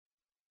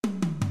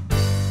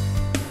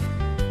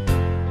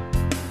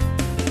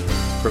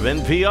From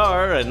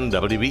NPR and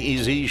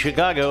WBEZ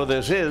Chicago,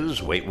 this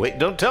is Wait,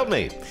 Don't Tell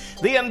Me,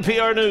 the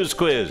NPR News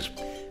Quiz.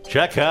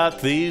 Check out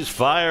these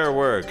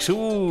fireworks.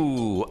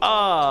 Ooh,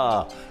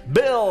 ah,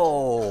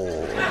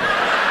 Bill.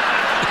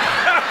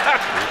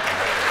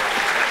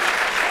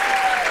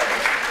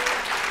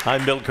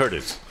 I'm Bill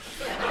Curtis.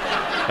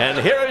 And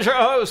here is your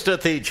host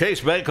at the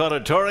Chase Bank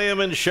Auditorium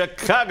in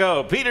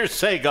Chicago, Peter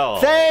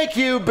Sagal. Thank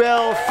you,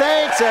 Bill.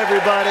 Thanks,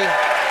 everybody.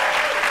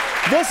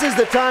 This is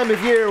the time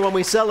of year when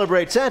we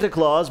celebrate Santa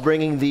Claus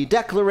bringing the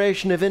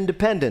Declaration of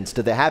Independence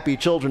to the happy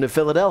children of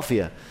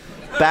Philadelphia,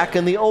 back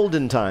in the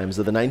olden times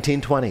of the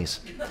 1920s.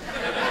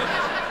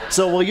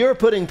 So while you're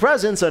putting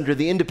presents under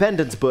the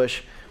Independence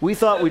bush, we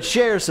thought we'd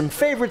share some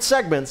favorite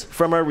segments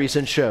from our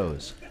recent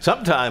shows.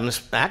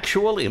 Sometimes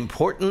actual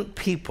important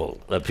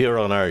people appear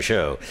on our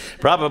show,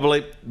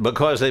 probably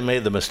because they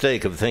made the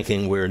mistake of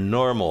thinking we're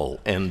normal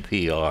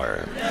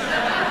NPR.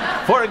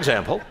 For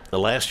example,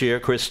 last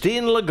year,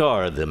 Christine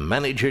Lagarde, the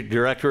managing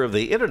director of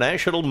the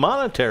International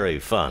Monetary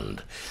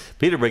Fund.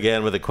 Peter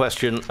began with a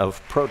question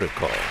of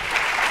protocol.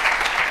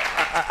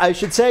 I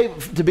should say,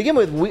 to begin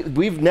with,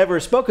 we've never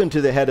spoken to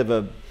the head of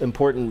an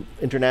important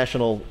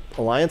international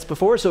alliance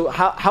before, so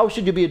how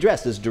should you be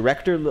addressed? As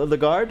Director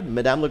Lagarde,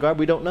 Madame Lagarde?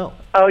 We don't know.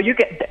 Oh, you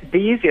get the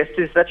easiest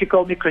is that you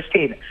call me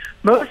Christine.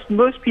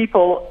 Most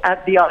people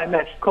at the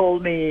IMF call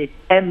me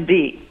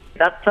MD.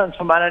 That stands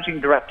for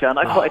Managing Director, and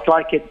I quite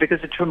like it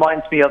because it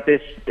reminds me of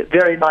this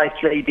very nice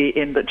lady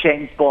in the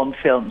James Bond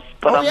films.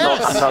 But I'm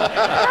not.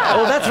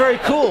 Oh, that's very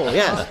cool,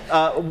 yes.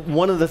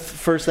 One of the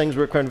first things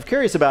we're kind of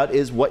curious about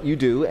is what you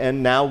do,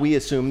 and now we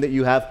assume that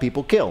you have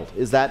people killed.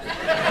 Is that...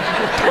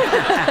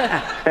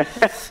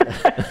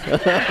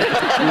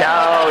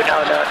 No,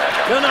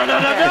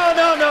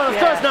 of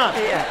course not.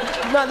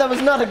 Yeah. No, that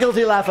was not a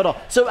guilty laugh at all.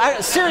 So,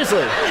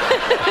 seriously,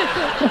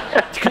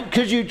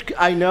 could you,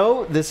 I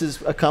know this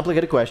is a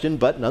complicated question,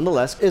 but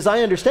nonetheless, as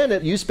I understand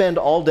it, you spend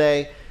all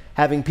day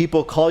having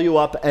people call you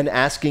up and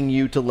asking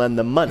you to lend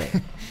them money.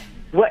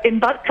 Well, in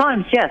bad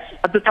times, yes.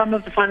 At the time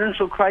of the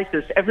financial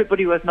crisis,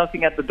 everybody was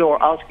knocking at the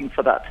door asking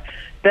for that.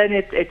 Then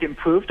it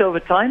improved over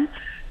time.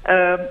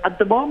 At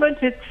the moment,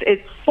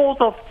 it's sort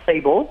of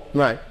stable.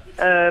 Right.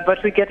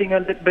 But we're getting a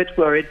little bit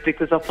worried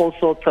because of all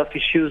sorts of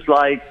issues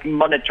like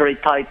monetary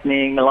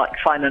tightening, like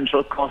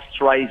financial costs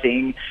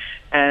rising,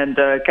 and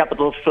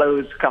capital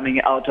flows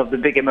coming out of the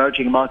big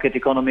emerging market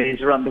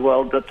economies around the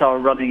world that are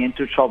running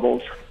into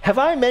troubles. Have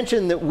I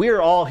mentioned that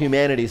we're all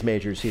humanities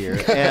majors here?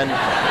 And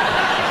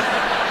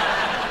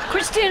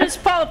Christine, it's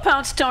Paula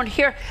Poundstone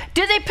here.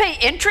 Do they pay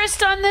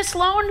interest on this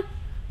loan?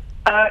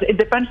 It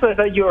depends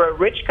whether you're a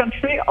rich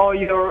country or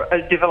you're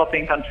a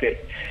developing country.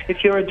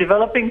 If you're a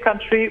developing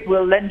country,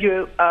 we'll lend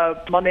you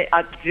money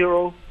at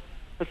 0%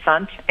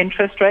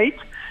 interest rate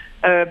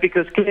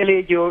because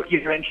clearly you're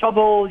in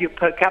trouble, your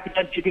per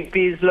capita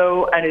GDP is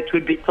low, and it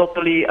would be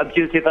totally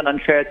abusive and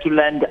unfair to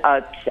lend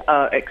at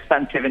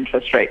expensive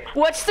interest rates.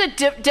 What's the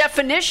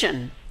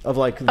definition of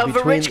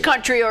a rich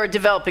country or a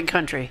developing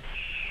country?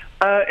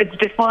 It's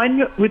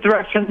defined with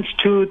reference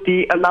to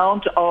the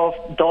amount of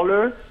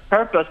dollar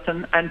per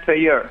person and per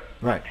year.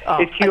 Right.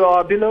 If you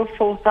are below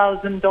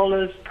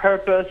 $4,000 per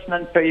person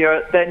and per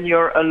year, then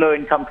you're a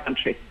low-income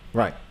country.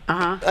 Right.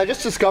 I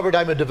just discovered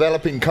I'm a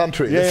developing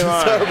country. Yeah, this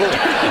is terrible.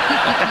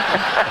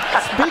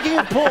 Speaking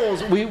of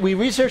polls, we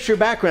researched your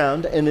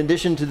background in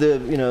addition to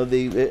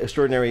the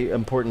extraordinary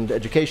important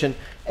education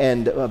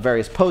and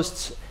various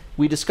posts.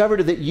 We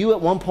discovered that you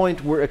at one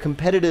point were a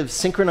competitive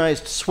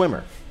synchronized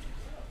swimmer.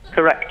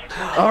 Correct.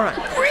 All right.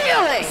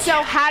 Really?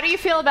 So how do you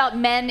feel about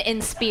men in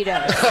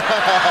Speedos?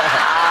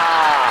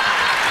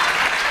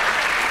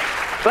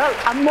 Well,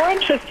 I'm more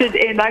interested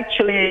in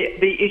actually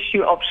the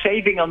issue of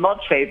shaving or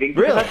not shaving.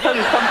 Really? I'll tell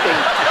you something.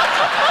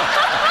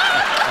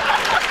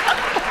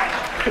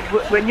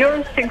 When you're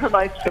a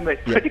synchronized swimmer,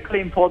 it's critically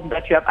important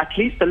that you have at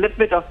least a little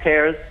bit of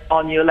hairs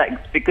on your legs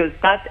because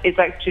that is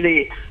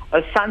actually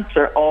a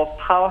sensor of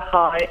how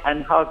high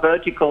and how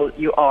vertical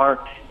you are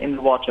in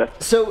the water.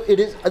 So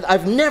it is.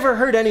 I've never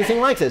heard anything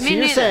like this. So Me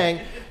you're neither. saying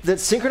that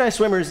synchronized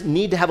swimmers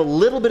need to have a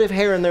little bit of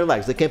hair in their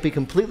legs. They can't be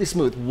completely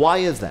smooth. Why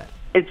is that?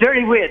 It's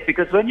very weird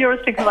because when you're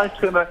a synchronized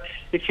swimmer,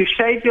 if you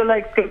shave your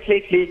legs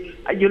completely,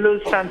 you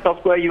lose sense of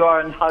where you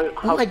are and how.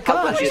 Oh my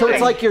gosh! good you So it's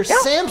think. like you're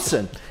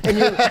Samson, and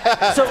you.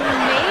 So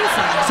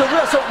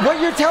Amazing. So what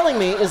you're telling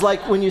me is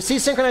like when you see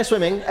synchronized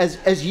swimming,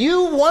 as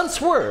you once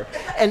were,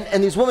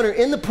 and these women are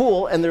in the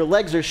pool and their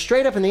legs are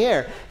straight up in the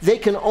air, they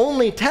can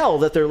only tell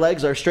that their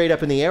legs are straight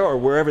up in the air or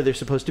wherever they're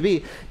supposed to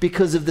be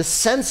because of the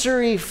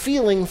sensory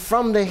feeling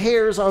from the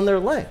hairs on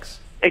their legs.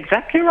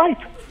 Exactly right.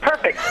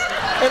 Perfect.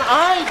 And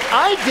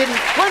I didn't,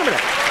 wait a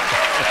minute.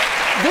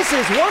 This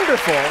is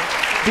wonderful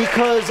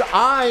because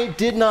I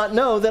did not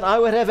know that I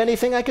would have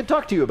anything I could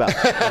talk to you about.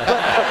 But,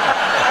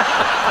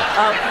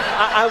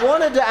 I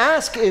wanted to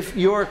ask if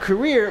your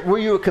career, were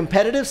you a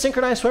competitive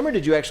synchronized swimmer?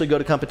 Did you actually go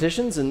to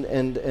competitions and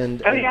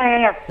Oh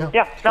yeah.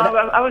 No,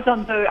 I was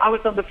on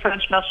the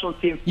French national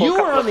team. For You a were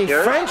couple on the of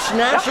years. French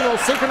national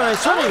synchronized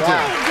swimming team. Oh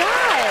my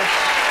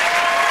gosh.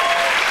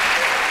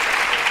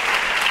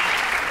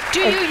 Do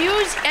Do you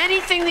use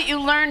anything that you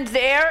learned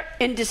there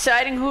in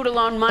deciding who to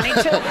loan money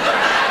to?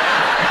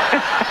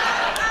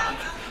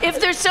 If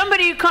there's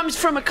somebody who comes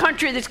from a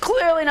country that's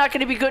clearly not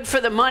going to be good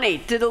for the money,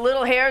 do the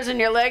little hairs in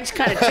your legs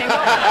kind of tingle?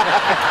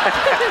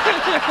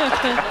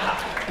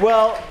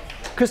 Well,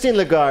 Christine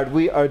Lagarde,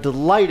 we are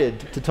delighted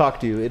to talk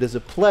to you. It is a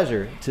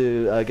pleasure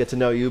to get to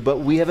know you, but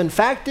we have in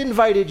fact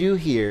invited you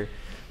here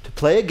to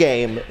play a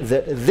game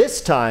that this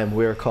time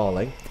we're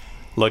calling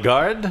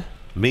Lagarde,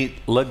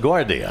 meet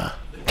LaGuardia.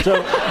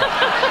 So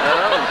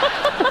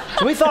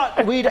we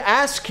thought we'd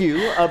ask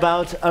you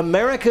about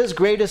America's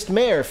greatest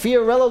mayor,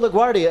 Fiorello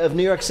LaGuardia of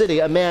New York City,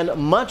 a man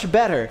much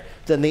better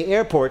than the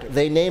airport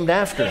they named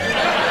after him.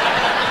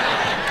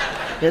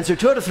 Answer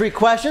 2 out of 3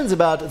 questions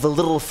about the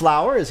Little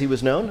Flower, as he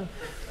was known,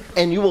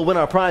 and you will win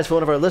our prize for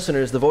one of our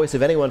listeners, the voice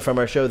of anyone from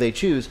our show they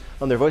choose,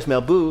 on their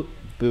voicemail. Boo.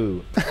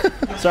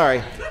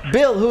 Sorry.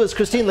 Bill, who is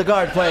Christine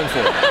Lagarde playing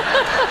for?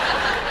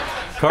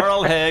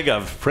 Carl Haig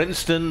of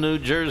Princeton, New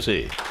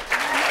Jersey.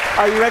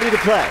 Are you ready to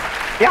play?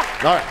 Yeah.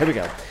 All right, here we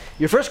go.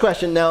 Your first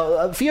question.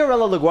 Now,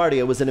 Fiorello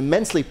LaGuardia was an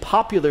immensely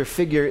popular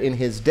figure in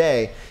his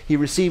day. He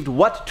received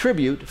what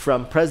tribute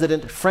from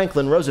President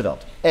Franklin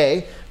Roosevelt?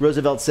 A,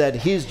 Roosevelt said,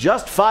 "He's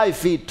just 5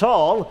 feet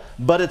tall,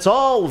 but it's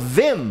all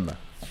vim."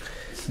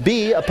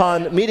 B,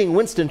 upon meeting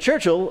Winston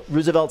Churchill,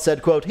 Roosevelt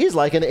said, quote, "He's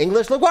like an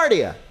English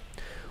LaGuardia."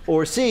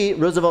 Or C,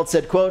 Roosevelt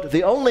said, quote,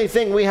 "The only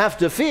thing we have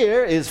to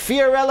fear is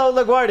Fiorello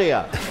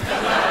LaGuardia."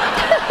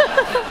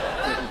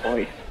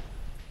 Boy.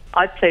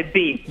 I'd say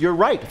B. You're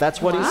right.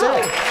 That's what he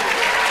said.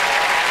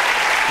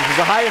 This is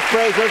the highest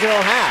praise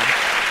Roosevelt had.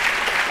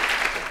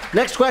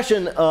 Next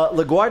question.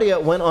 LaGuardia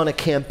went on a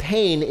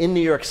campaign in New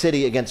York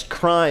City against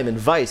crime and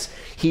vice.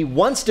 He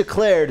once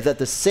declared that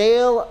the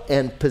sale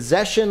and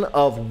possession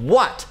of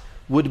what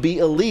would be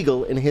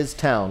illegal in his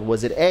town?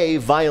 Was it A,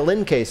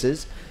 violin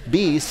cases,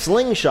 B,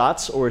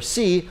 slingshots, or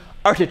C,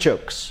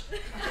 artichokes?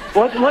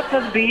 What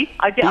was B?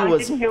 I didn't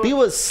hear. B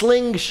was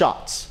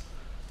slingshots.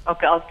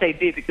 Okay, I'll say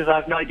B because I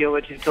have no idea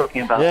what you're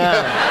talking about.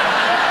 Yeah.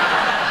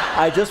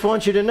 I just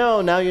want you to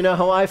know, now you know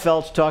how I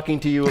felt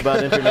talking to you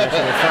about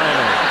international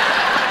finance.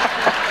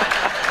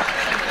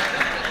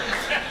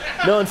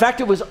 No, in fact,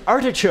 it was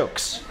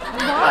artichokes.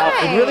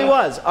 It really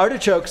was.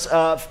 Artichokes,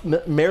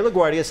 Mayor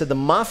LaGuardia said the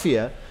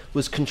mafia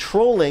was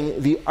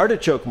controlling the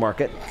artichoke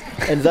market,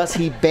 and thus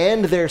he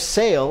banned their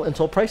sale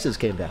until prices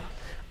came down.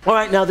 All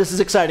right, now this is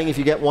exciting. If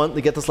you get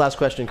this last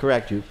question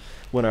correct, you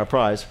win our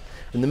prize.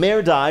 And the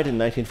mayor died in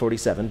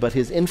 1947, but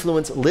his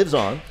influence lives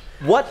on.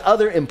 What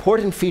other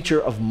important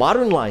feature of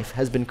modern life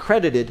has been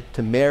credited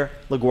to Mayor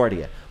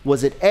LaGuardia?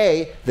 Was it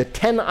A, the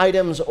 10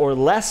 items or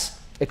less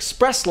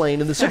express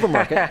lane in the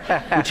supermarket,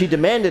 which he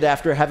demanded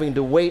after having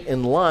to wait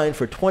in line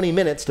for 20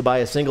 minutes to buy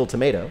a single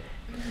tomato?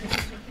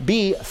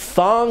 B,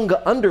 thong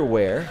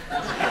underwear,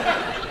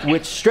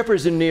 which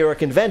strippers in New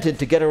York invented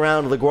to get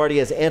around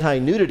LaGuardia's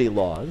anti-nudity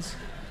laws?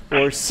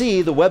 Or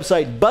C, the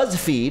website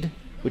BuzzFeed,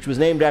 which was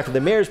named after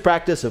the mayor's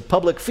practice of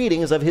public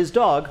feedings of his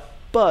dog,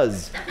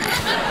 Buzz?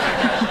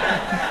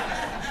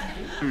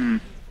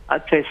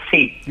 I'd say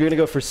C. You're going to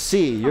go for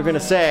C. You're going to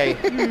say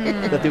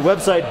that the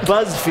website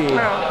BuzzFeed...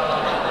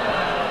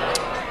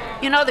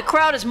 You know, the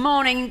crowd is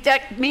moaning.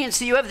 That means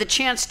that you have the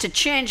chance to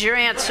change your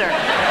answer.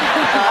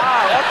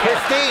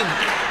 Christine,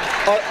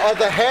 are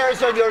the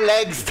hairs on your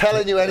legs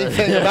telling you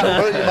anything about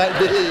where you might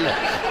be?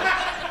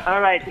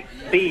 All right,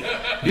 B.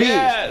 B.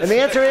 Yes. And the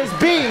answer is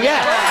B,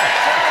 yes.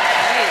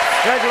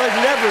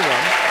 Congratulations,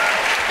 everyone.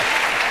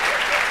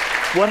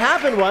 What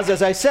happened was,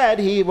 as I said,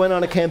 he went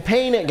on a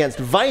campaign against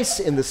vice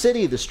in the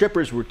city. The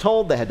strippers were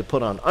told they had to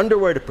put on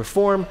underwear to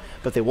perform,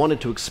 but they wanted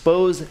to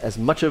expose as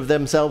much of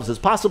themselves as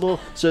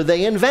possible, so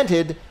they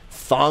invented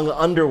thong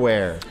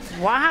underwear.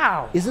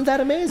 Wow. Isn't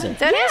that amazing?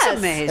 That Yes. is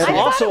amazing. It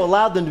also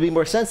allowed them to be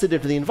more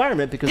sensitive to the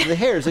environment because of the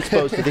hairs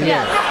exposed to the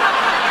air.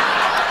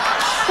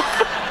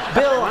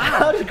 Bill,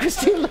 how did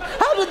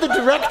the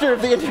director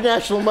of the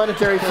International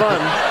Monetary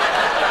Fund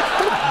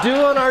do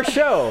on our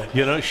show?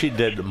 You know, she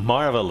did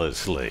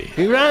marvelously.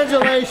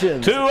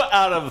 Congratulations. 2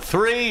 out of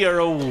 3, you're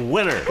a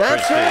winner.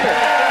 That's Christine.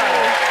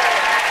 right.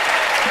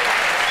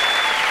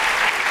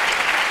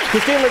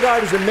 Christine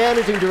Lagarde is the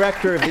managing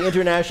director of the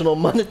International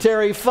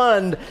Monetary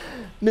Fund.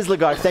 Ms.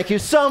 Lagarde, thank you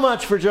so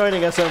much for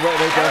joining us on What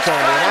Wait Don't Tell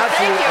Me. An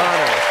absolute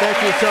honor.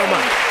 Thank you so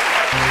much.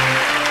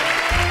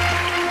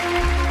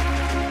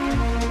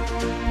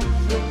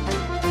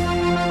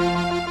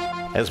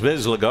 As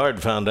Ms. Lagarde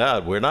found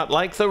out, we're not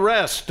like the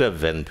rest of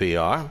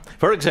NPR.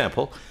 For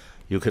example,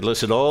 you could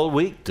listen all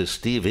week to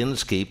Steve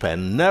Inskeep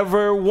and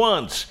never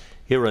once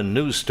hear a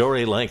news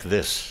story like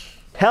this.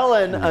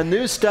 Helen, a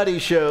new study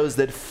shows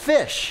that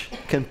fish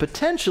can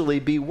potentially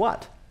be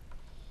what?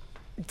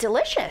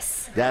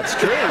 Delicious. That's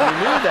true. We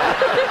knew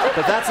that.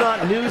 But that's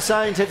not new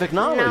scientific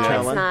knowledge, No,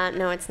 Helen. it's not.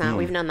 No, it's not.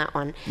 We've known that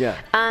one. Yeah.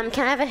 Can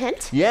I have a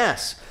hint?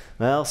 Yes.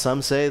 Well,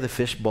 some say the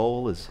fish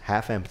bowl is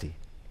half empty.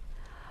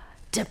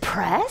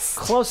 Depressed?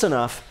 Close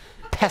enough.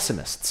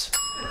 Pessimists.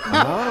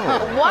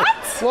 What?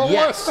 Well,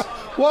 Yes.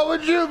 what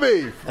would you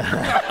be?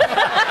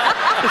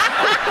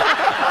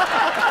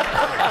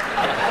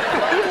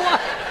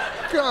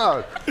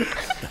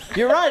 about?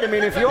 You're right. I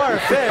mean, if you're a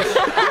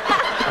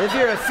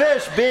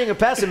fish, being a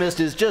pessimist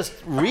is just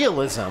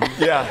realism.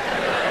 Yeah.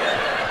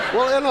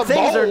 Well, in a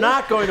Things bowl. are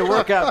not going to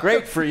work out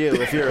great for you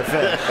if you're a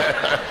fish.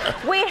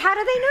 Wait, how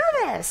do they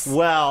know this?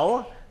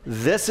 Well,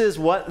 this is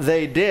what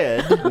they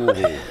did.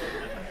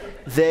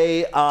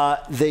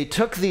 They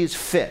took these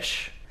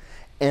fish,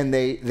 and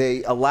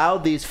they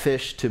allowed these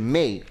fish to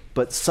mate,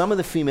 but some of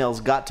the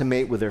females got to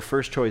mate with their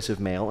first choice of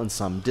male, and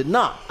some did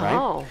not, right?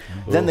 Oh.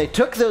 Then they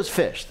took those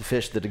fish, the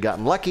fish that had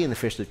gotten lucky and the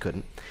fish that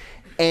couldn't,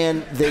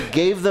 and they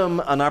gave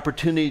them an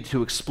opportunity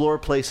to explore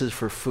places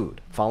for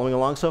food. Following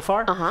along so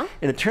far? Uh-huh.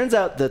 And it turns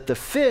out that the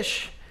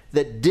fish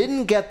that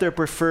didn't get their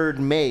preferred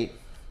mate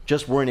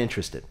just weren't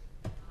interested.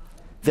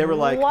 They were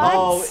like, What?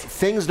 oh,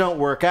 things don't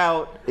work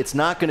out. It's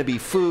not going to be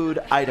food.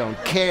 I don't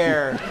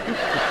care.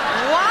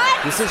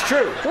 What? This is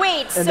true.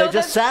 Wait, and so they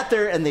just sat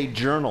there and they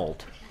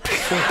journaled.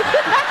 Wait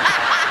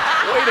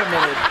a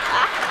minute.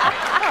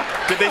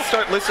 Did they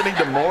start listening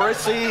to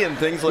Morrissey and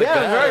things like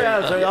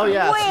that? Oh,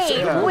 yeah.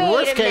 Wait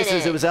Worst a cases,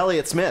 minute. it was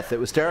Elliott Smith. It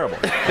was terrible.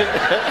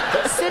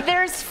 So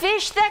there's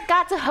fish that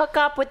got to hook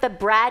up with the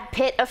Brad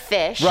Pitt of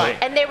fish. Right.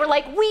 And they were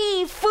like,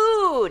 we,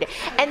 food.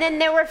 And then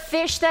there were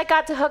fish that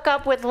got to hook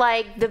up with,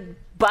 like, the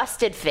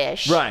busted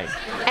fish. Right.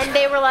 And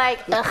they were like,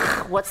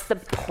 ugh, what's the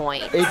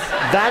point?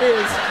 That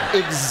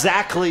is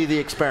exactly the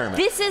experiment.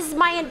 This is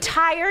my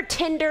entire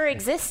Tinder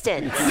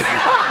existence.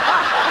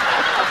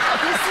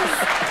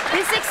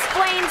 This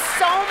explains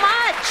so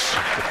much.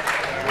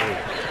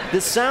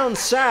 This sounds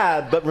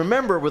sad, but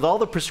remember, with all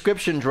the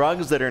prescription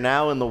drugs that are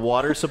now in the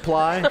water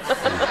supply,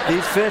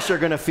 these fish are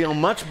going to feel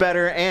much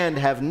better and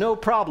have no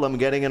problem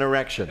getting an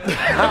erection.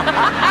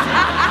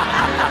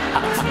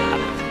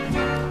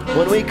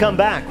 When we come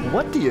back,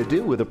 what do you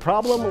do with a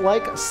problem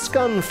like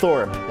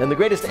Scunthorpe? And the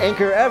greatest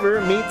anchor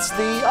ever meets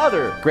the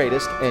other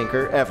greatest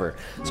anchor ever.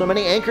 So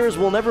many anchors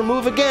will never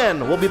move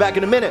again. We'll be back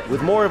in a minute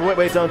with more of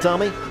Wait, Don't Tell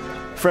Me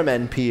from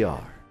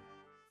NPR.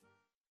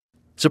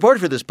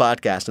 Support for this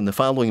podcast and the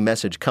following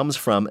message comes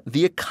from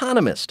The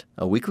Economist,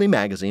 a weekly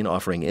magazine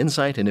offering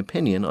insight and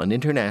opinion on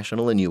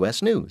international and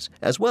U.S. news,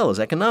 as well as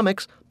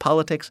economics,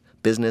 politics,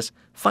 business,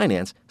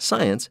 finance,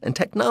 science, and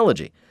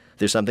technology.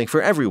 There's something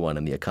for everyone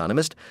in The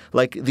Economist,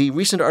 like the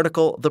recent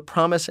article, The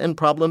Promise and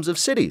Problems of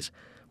Cities,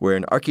 where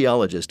an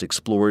archaeologist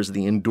explores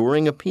the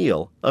enduring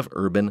appeal of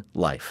urban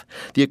life.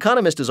 The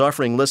Economist is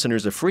offering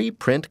listeners a free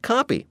print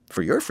copy.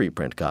 For your free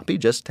print copy,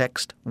 just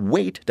text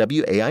WAIT,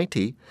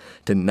 W-A-I-T,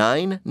 to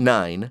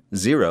 99000.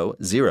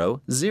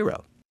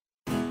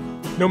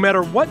 No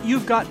matter what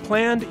you've got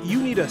planned,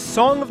 you need a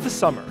song of the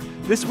summer.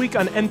 This week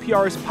on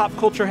NPR's Pop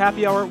Culture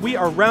Happy Hour, we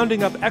are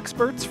rounding up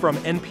experts from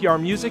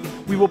NPR Music.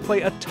 We will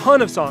play a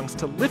ton of songs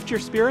to lift your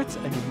spirits,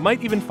 and you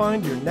might even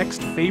find your next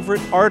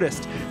favorite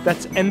artist.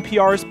 That's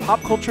NPR's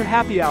Pop Culture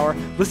Happy Hour.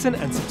 Listen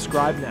and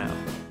subscribe now.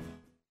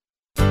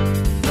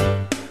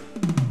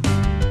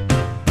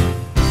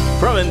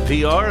 From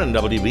NPR and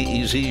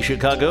WBEZ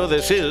Chicago,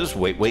 this is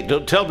Wait,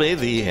 Don't Tell Me,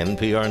 the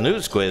NPR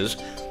News Quiz.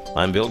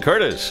 I'm Bill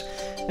Curtis,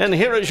 and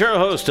here is your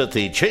host at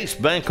the Chase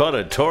Bank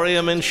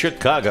Auditorium in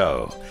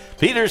Chicago,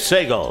 Peter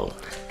Sagal.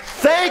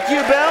 Thank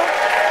you, Bill.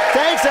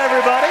 Thanks,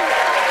 everybody.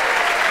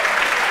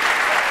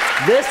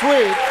 This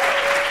week,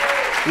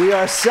 we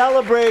are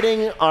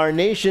celebrating our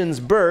nation's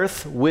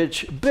birth,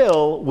 which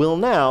Bill will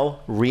now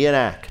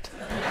reenact.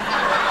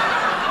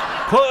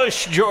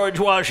 Push, George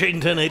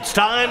Washington. It's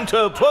time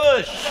to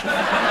push.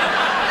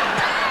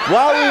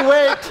 While we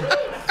wait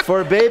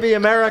for baby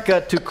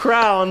America to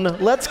crown,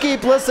 let's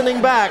keep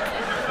listening back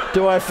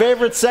to our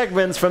favorite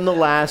segments from the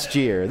last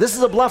year. This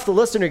is a Bluff the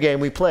Listener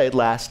game we played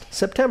last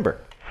September.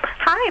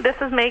 Hi, this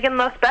is Megan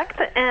Mosbecht,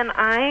 and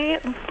I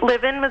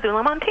live in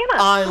Missoula, Montana.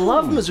 I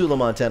love Missoula,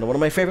 Montana. One of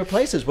my favorite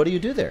places. What do you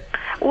do there?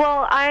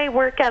 Well, I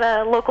work at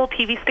a local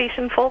TV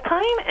station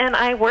full-time, and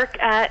I work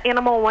at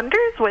Animal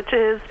Wonders, which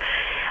is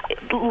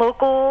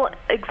local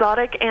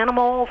exotic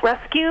animal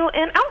rescue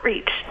and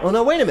outreach. Oh,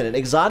 no, wait a minute.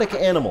 Exotic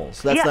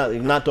animals. That's Yeah.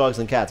 not dogs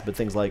and cats, but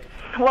things like...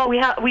 Well,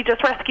 we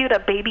just rescued a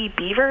baby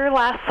beaver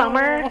last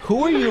summer.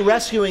 Who are you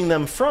rescuing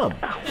them from?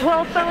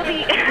 Well, so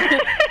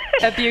the...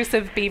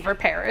 Abusive beaver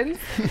parents.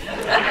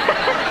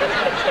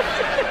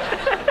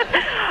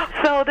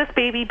 So this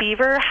baby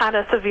beaver had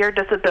a severe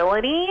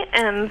disability,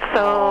 and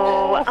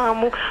so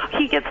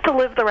he gets to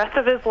live the rest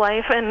of his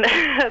life and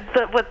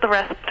with the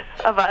rest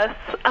of us.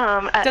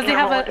 Does he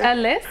have a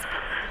lisp?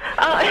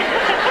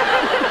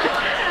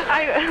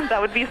 That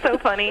would be so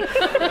funny.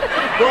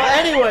 Well,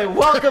 anyway,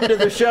 welcome to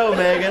the show,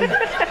 Megan.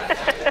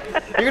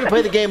 You're going to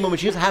play the game in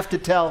which you have to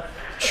tell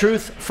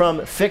truth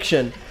from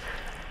fiction.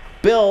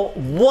 Bill,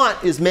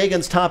 what is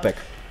Megan's topic?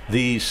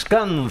 The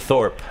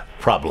Scunthorpe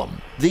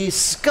problem. The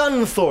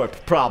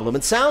Scunthorpe problem.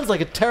 It sounds like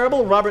a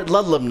terrible Robert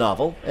Ludlum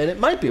novel, and it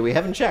might be, we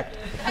haven't checked.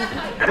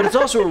 But it's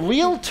also a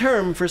real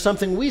term for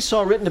something we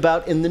saw written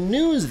about in the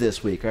news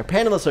this week. Our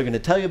panelists are going to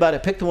tell you about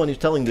it. Pick the one who's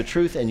telling the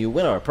truth, and you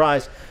win our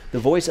prize, the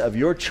voice of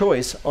your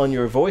choice on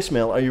your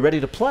voicemail. Are you ready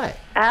to play?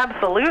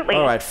 Absolutely.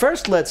 All right,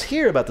 first let's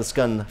hear about the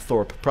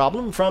Scunthorpe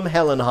problem from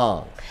Helen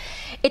Hong.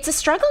 It's a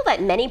struggle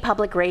that many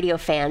public radio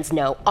fans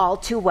know all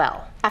too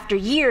well. After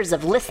years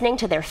of listening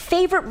to their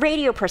favorite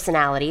radio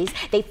personalities,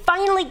 they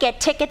finally get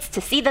tickets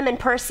to see them in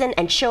person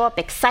and show up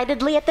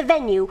excitedly at the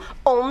venue,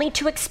 only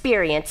to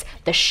experience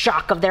the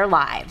shock of their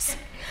lives.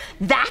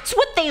 That's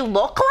what they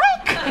look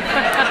like?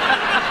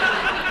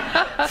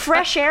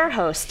 Fresh Air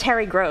host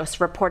Terry Gross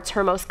reports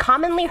her most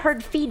commonly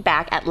heard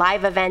feedback at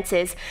live events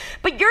is,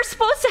 "But you're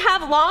supposed to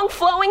have long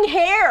flowing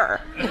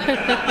hair."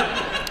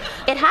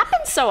 It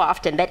happens so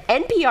often that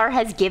NPR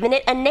has given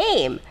it a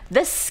name,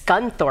 the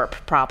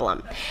Scunthorpe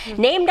problem.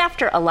 Named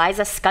after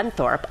Eliza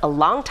Scunthorpe, a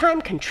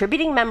longtime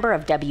contributing member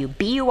of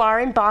WBUR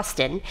in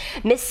Boston,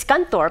 Miss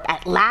Scunthorpe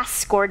at last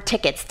scored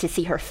tickets to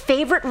see her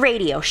favorite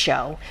radio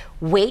show,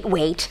 Wait,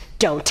 Wait,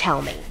 Don't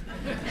Tell Me.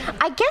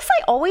 I guess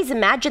I always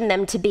imagined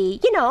them to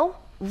be,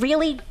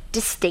 really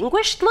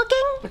distinguished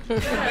looking?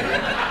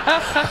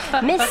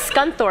 Miss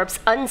Scunthorpe's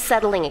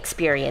unsettling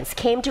experience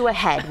came to a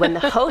head when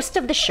the host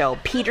of the show,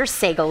 Peter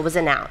Sagal, was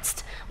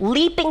announced.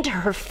 Leaping to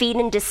her feet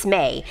in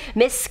dismay,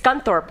 Miss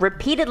Scunthorpe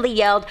repeatedly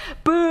yelled,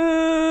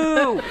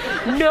 "Boo!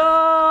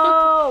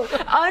 No!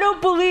 I don't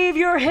believe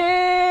you're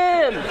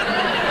him!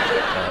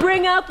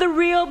 Bring out the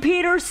real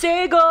Peter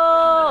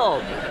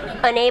Sagal!"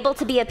 Unable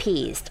to be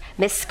appeased,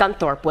 Miss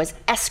Scunthorpe was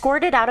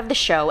escorted out of the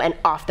show and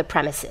off the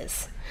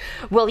premises.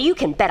 "Well, you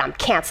can bet I'm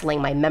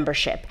canceling my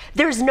membership.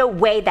 There's no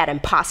way that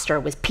imposter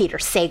was Peter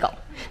Sagal.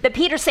 The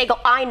Peter Sagal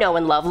I know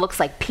and love looks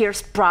like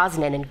Pierce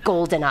Brosnan in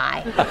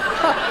GoldenEye."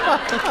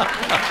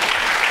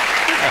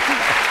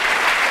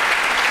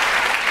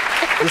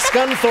 The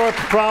Scunthorpe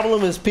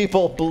problem is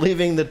people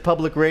believing that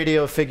public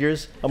radio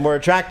figures are more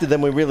attractive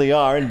than we really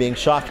are and being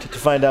shocked to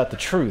find out the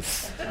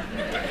truth.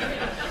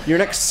 Your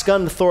next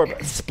Scunthorpe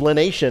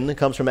explanation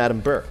comes from Adam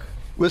Burke.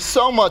 With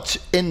so much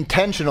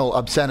intentional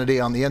obscenity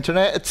on the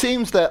internet, it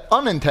seems that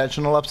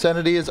unintentional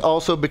obscenity is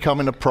also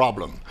becoming a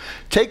problem.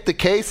 Take the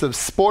case of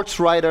sports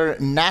writer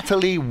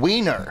Natalie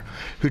Weiner,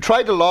 who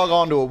tried to log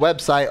on to a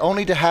website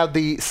only to have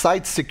the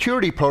site's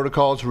security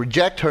protocols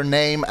reject her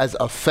name as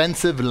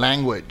offensive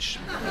language.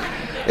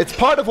 It's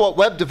part of what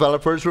web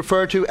developers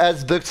refer to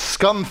as the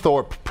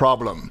Scunthorpe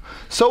problem,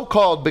 so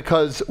called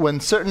because when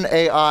certain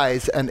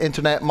AIs and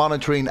internet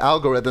monitoring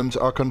algorithms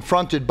are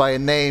confronted by a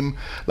name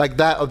like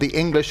that of the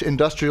English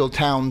industrial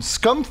town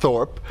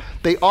Scunthorpe,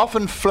 they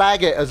often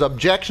flag it as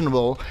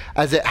objectionable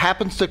as it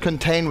happens to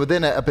contain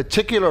within it a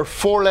particular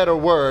four-letter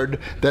word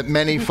that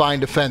many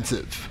find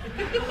offensive.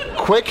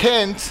 Quick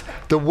hint,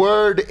 the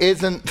word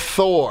isn't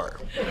Thor.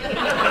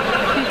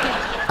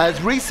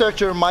 As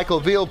researcher Michael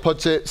Veal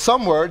puts it,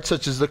 some words,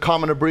 such as the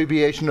common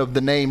abbreviation of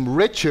the name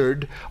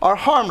Richard, are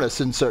harmless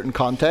in certain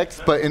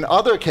contexts, but in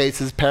other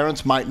cases,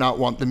 parents might not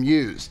want them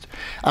used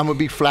and would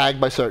be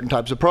flagged by certain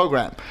types of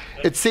program.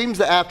 It seems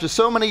that after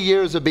so many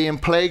years of being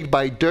plagued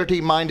by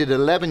dirty-minded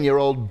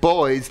 11-year-old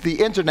boys, the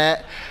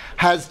internet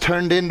has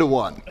turned into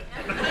one.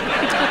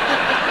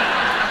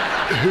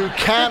 Who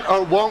can't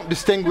or won't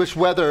distinguish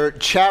whether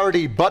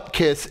Charity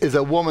Buttkiss is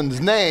a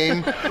woman's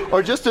name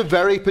or just a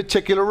very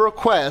particular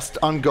request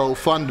on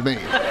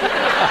GoFundMe.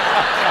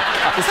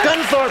 The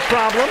Scunthorpe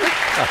problem.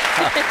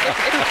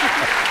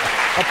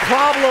 A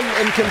problem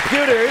in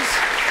computers,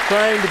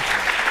 trying to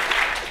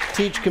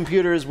teach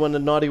computers when a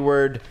naughty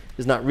word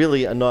is not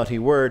really a naughty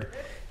word.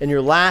 And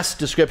your last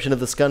description of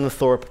the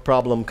Scunthorpe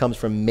problem comes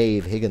from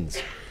Maeve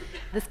Higgins.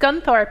 The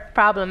Scunthorpe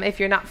problem, if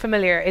you're not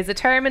familiar, is a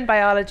term in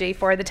biology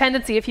for the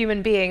tendency of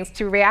human beings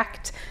to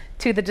react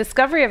to the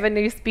discovery of a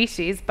new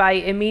species by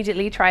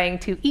immediately trying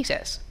to eat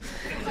it.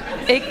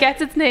 It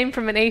gets its name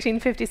from an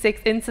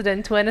 1856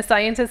 incident when a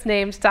scientist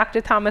named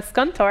Dr. Thomas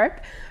Scunthorpe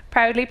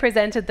proudly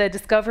presented the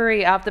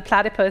discovery of the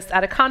platypus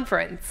at a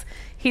conference.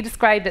 He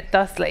described it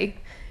thusly: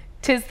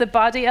 "'Tis the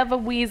body of a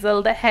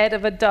weasel, the head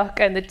of a duck,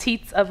 and the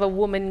teats of a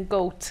woman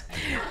goat."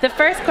 The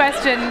first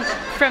question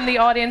from the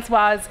audience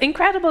was,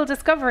 "Incredible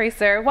discovery,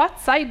 sir. What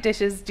side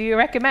dishes do you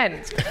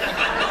recommend?"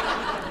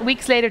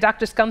 Weeks later,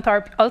 Dr.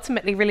 Scunthorpe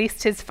ultimately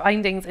released his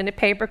findings in a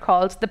paper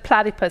called "The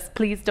Platypus,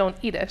 Please Don't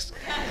Eat It."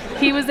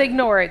 He was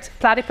ignored.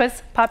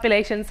 Platypus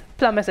populations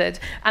plummeted,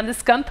 and the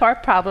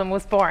Scunthorpe problem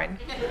was born.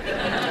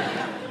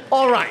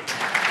 All right.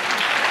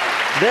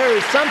 There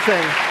is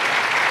something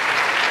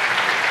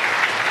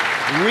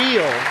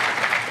real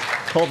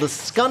called the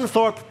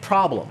Scunthorpe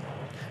problem.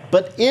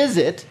 But is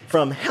it,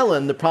 from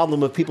Helen, the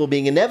problem of people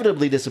being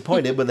inevitably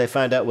disappointed when they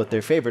find out what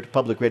their favorite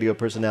public radio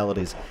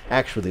personalities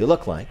actually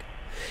look like?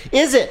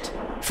 Is it,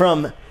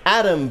 from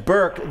Adam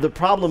Burke, the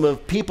problem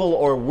of people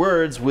or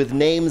words with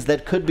names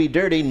that could be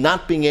dirty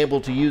not being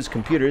able to use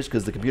computers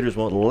because the computers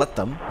won't let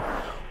them?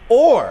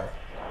 Or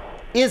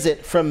is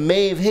it, from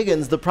Maeve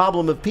Higgins, the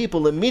problem of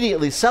people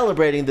immediately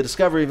celebrating the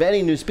discovery of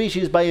any new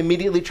species by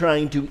immediately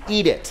trying to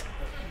eat it?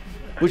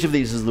 Which of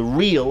these is the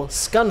real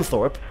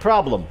Scunthorpe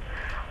problem?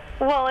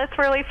 Well, it's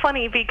really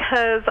funny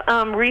because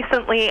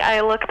recently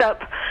I looked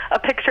up a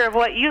picture of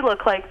what you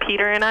look like,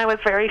 Peter, and I was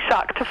very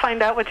shocked to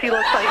find out what you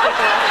look like as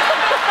well.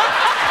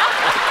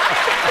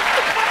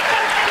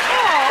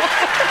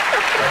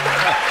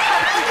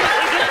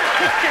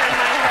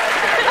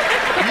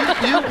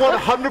 You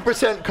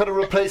 100% could have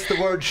replaced the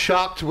word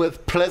shocked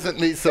with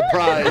pleasantly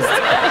surprised.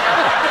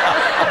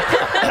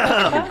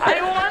 I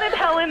wanted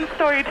Helen's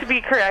story to be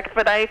correct,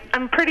 but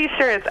I'm pretty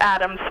sure it's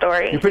Adam's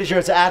story. You're pretty sure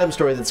it's Adam's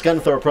story that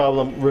Scunthorpe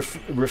problem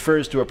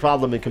refers to a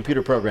problem in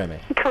computer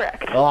programming?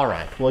 Correct. All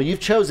right. Well, you've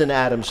chosen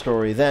Adam's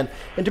story then.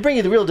 And to bring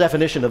you the real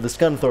definition of the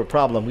Scunthorpe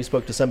problem, we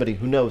spoke to somebody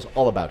who knows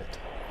all about it.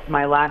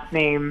 My last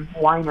name,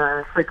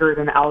 Weiner, triggered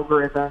an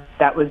algorithm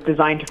that was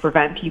designed to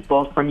prevent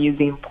people from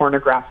using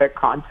pornographic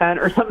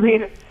content or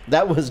something.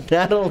 That was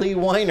Natalie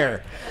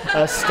Weiner,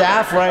 a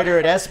staff writer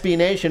at SB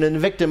Nation and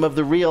victim of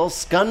the real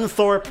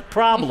Scunthorpe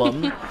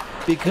problem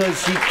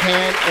because she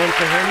can't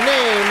enter her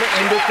name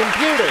into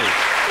computers.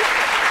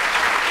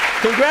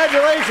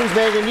 Congratulations,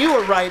 Megan. You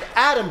were right.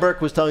 Adam Burke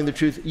was telling the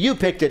truth. You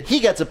picked it. He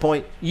gets a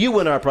point. You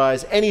win our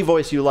prize. Any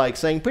voice you like,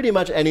 saying pretty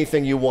much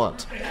anything you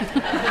want.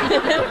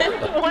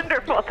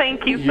 Wonderful.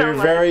 Thank you so You're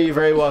much. very,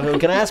 very welcome.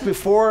 Can I ask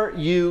before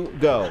you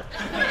go,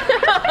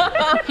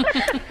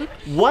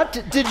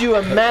 what did you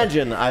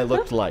imagine I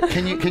looked like?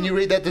 Can you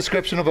read that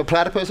description of a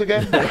platypus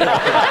again? Yeah,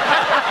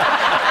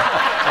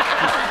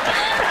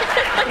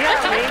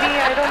 maybe.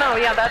 I don't know.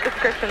 Yeah, that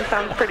description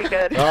sounds pretty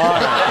good. All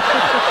right.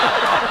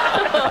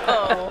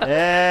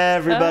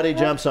 Everybody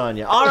jumps on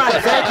you. All right.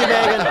 Thank you,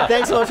 Megan.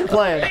 Thanks so much for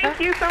playing. Thank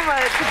you so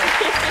much.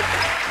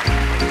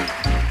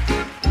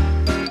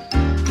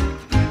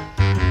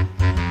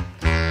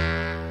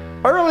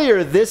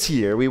 Earlier this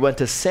year, we went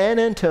to San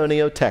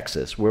Antonio,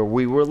 Texas, where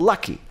we were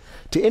lucky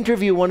to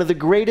interview one of the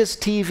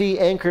greatest TV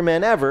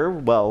anchormen ever.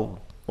 Well,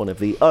 one of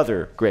the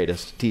other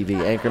greatest TV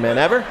anchormen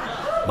ever.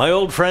 My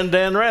old friend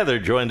Dan Rather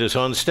joined us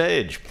on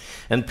stage,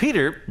 and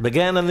Peter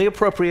began in the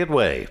appropriate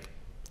way,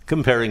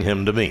 comparing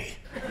him to me.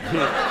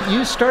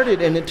 You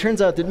started, and it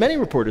turns out that many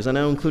reporters, I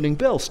know including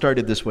Bill,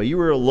 started this way. You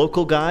were a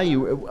local guy.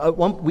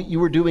 You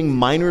were doing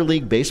minor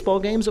league baseball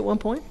games at one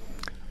point?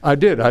 I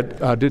did.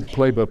 I did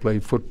play-by-play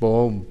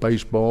football,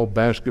 baseball,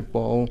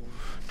 basketball,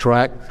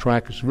 track.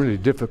 Track is really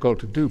difficult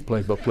to do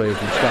play-by-play in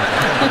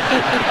Scotland.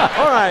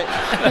 All right.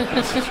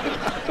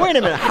 Wait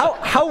a minute.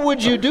 How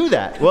would you do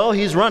that? Well,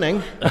 he's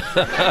running.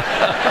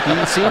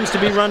 He seems to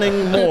be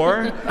running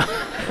more.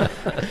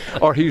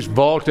 Or he's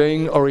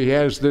vaulting, or he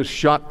has this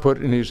shot put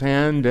in his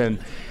hand, and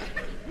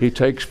he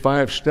takes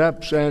 5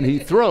 steps and he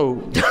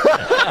throws.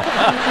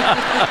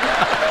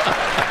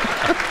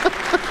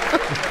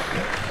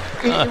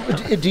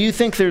 Do you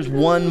think there's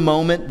one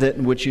moment that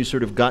in which you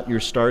sort of got your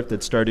start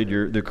that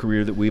started the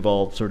career that we've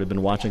all sort of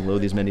been watching lo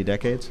these many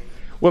decades?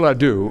 Well, I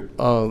do.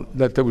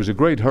 That there was a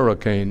great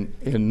hurricane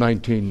in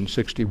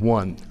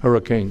 1961,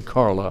 Hurricane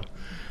Carla,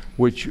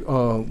 which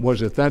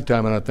was at that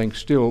time, and I think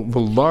still, the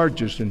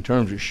largest in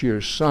terms of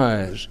sheer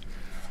size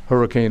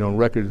hurricane on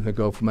record in the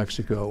Gulf of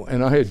Mexico.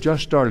 And I had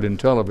just started in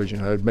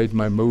television. I had made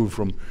my move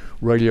from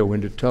radio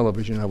into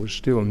television. I was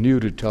still new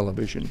to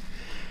television.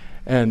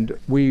 And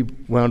we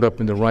wound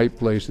up in the right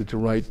place at the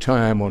right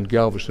time on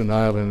Galveston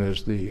Island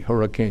as the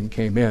hurricane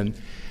came in.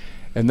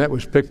 And that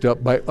was picked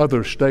up by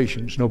other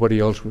stations. Nobody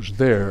else was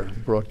there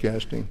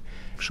broadcasting.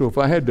 So if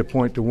I had to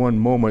point to one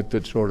moment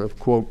that sort of,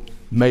 quote,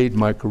 made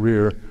my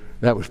career,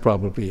 that was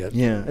probably it.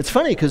 Yeah. It's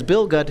funny because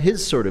Bill got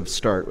his sort of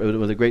start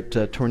with a great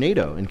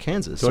tornado in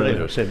Kansas.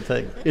 Tornado, same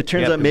thing. It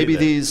turns out maybe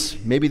these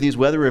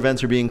weather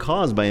events are being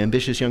caused by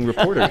ambitious young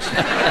reporters.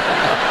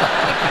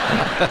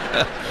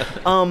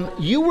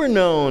 You were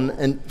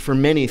known for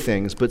many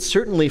things, but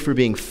certainly for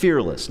being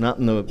fearless, not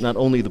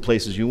only the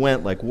places you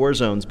went, like war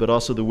zones, but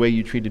also the way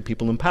you treated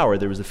people in power.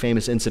 There was a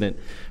famous incident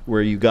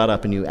where you got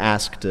up and you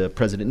asked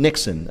President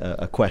Nixon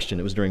a question.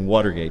 It was during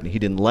Watergate, and he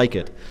didn't like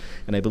it.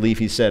 And I believe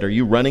he said, "Are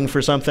you running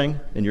for something?"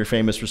 And your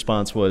famous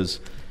response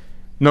was,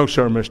 "No,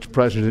 sir, Mr.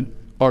 President.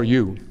 Are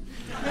you?"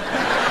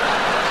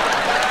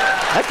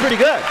 That's pretty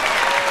good.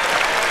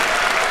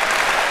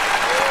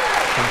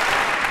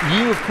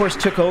 You, of course,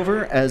 took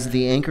over as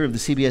the anchor of the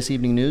CBS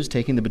Evening News,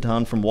 taking the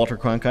baton from Walter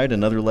Cronkite,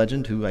 another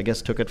legend who I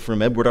guess took it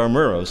from Edward R.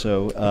 Murrow.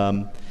 So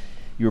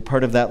you were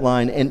part of that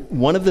line. And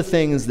one of the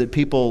things that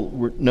people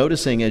were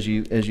noticing as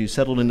you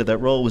settled into that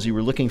role was you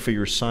were looking for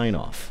your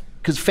sign-off.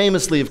 Because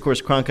famously, of course,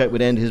 Cronkite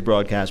would end his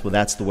broadcast, well,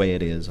 that's the way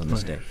it is on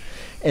this day.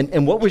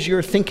 And what was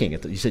your thinking?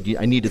 You said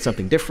I needed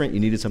something different, you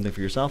needed something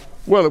for yourself?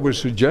 Well, it was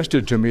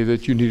suggested to me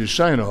that you need a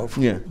sign-off.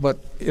 Yeah. But,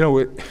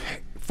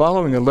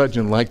 following a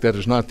legend like that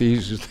is not the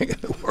easiest thing in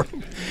the world.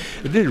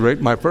 At any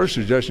rate, my first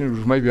suggestion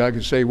was maybe I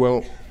could say,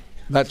 well,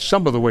 that's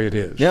some of the way it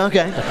is. Yeah,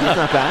 okay. That's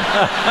not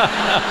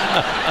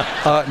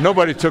bad.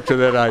 Nobody took to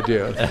that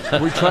idea.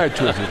 We tried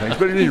 2 or 3 things,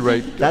 but at any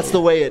rate... That's the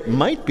way it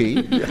might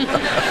be.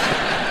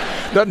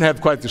 Doesn't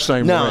have quite the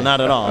same No, ring.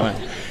 not at all. Right.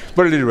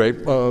 But at any rate,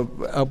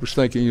 I was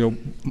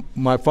thinking,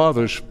 my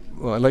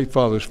late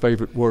father's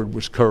favorite word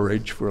was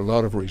courage for a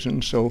lot of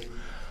reasons. So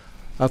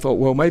I thought,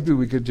 well, maybe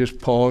we could just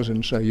pause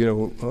and say,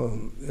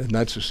 and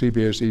that's the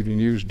CBS Evening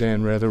News,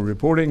 Dan Rather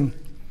reporting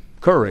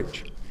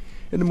courage.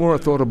 And the more I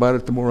thought about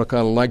it, the more I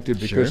kind of liked it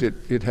because Sure.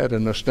 it had a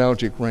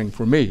nostalgic ring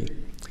for me.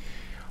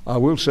 I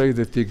will say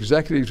that the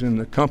executives in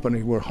the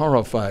company were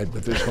horrified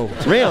with this whole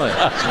thing. Really?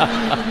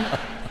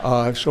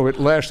 So it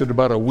lasted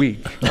about a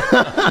week.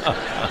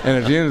 And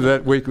at the end of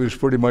that week, it was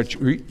pretty much,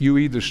 you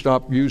either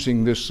stop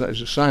using this as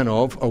a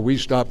sign-off or we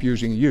stop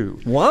using you.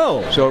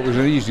 Whoa. So it was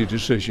an easy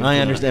decision. I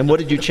understand. What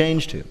did you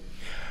change to?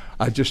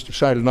 I just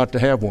decided not to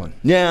have one.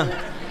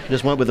 Yeah.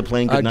 Just went with the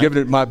plain good I'd night. given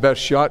it my best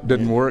shot,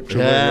 didn't work. So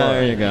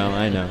There you go.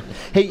 I know.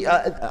 Hey,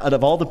 out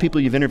of all the people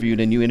you've interviewed,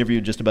 and you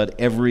interviewed just about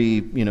every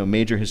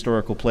major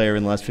historical player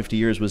in the last 50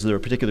 years, was there a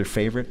particular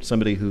favorite,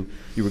 somebody who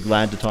you were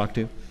glad to talk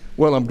to?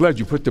 Well, I'm glad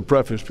you put the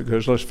preface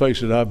because let's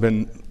face it, I've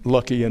been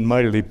lucky and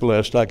mightily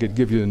blessed. I could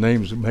give you the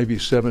names of maybe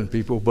 7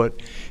 people, but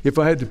if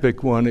I had to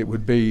pick one, it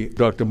would be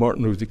Dr.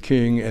 Martin Luther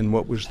King and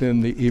what was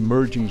then the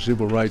emerging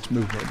civil rights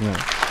movement.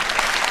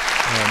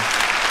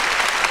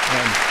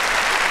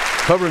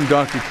 Covering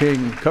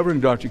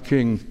Dr.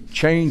 King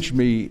changed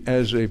me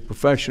as a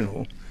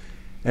professional,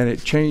 and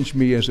it changed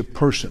me as a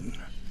person.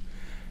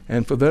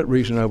 And for that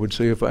reason, I would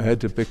say if I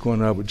had to pick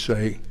one, I would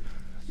say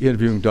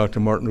interviewing Dr.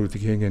 Martin Luther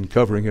King and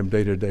covering him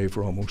day to day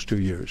for almost 2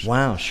 years.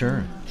 Wow,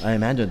 sure. I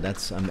imagine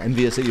I'm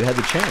envious that you had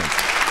the chance.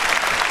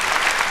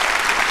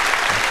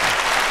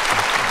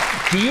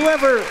 Do you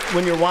ever,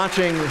 when you're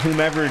watching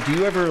whomever, do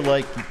you ever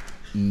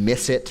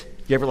miss it?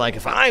 Do you ever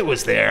if I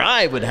was there,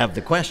 I would have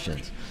the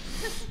questions?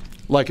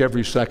 Like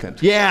every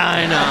second. Yeah,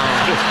 I know.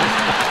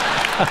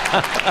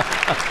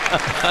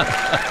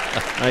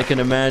 I can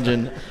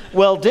imagine.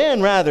 Well,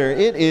 Dan Rather,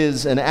 it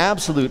is an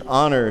absolute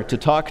honor to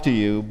talk to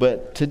you,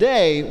 but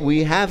today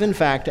we have in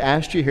fact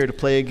asked you here to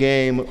play a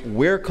game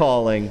we're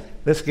calling...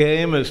 This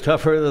game is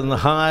tougher than the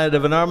hide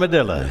of an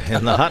armadillo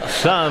in the hot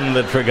sun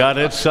that forgot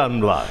its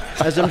sunblock.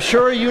 As I'm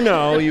sure you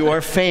know, you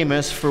are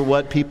famous for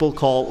what people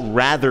call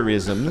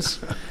ratherisms,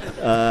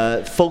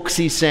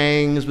 folksy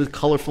sayings with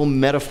colorful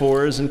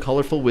metaphors and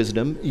colorful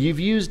wisdom. You've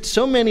used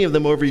so many of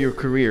them over your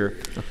career.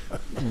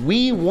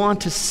 We want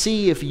to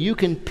see if you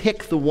can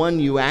pick the one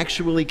you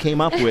actually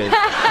came up with.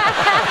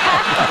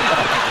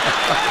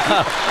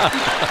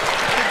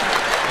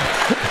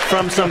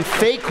 From some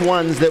fake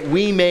ones that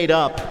we made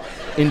up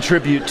in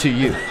tribute to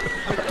you.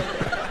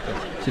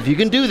 So if you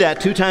can do that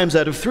 2 times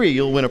out of 3,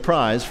 you'll win a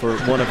prize for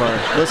one of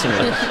our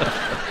listeners.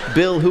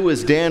 Bill, who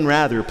is Dan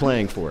Rather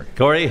playing for?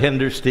 Corey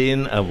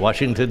Henderstein of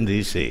Washington,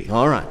 D.C.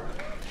 All right.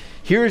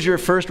 Here's your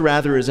first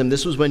Ratherism.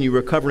 This was when you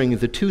were covering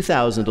the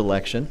 2000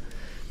 election.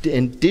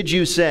 And did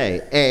you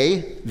say,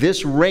 A,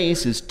 this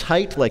race is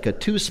tight like a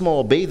too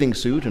small bathing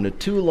suit and a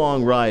too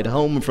long ride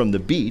home from the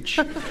beach?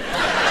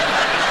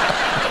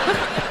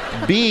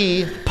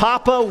 B,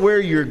 Papa,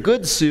 wear your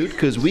good suit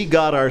because we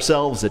got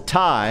ourselves a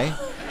tie.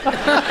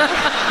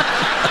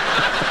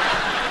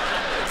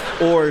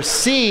 Or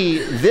C,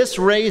 this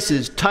race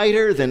is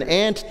tighter than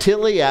Aunt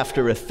Tilly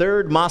after a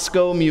 3rd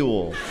Moscow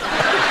Mule.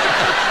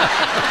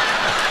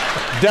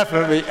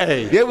 Definitely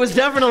A. It was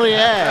definitely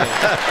A.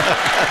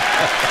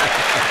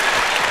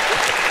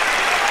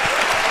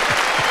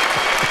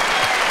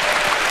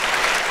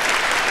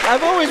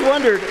 I've always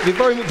wondered,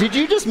 did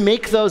you just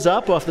make those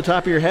up off the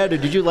top of your head, or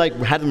did you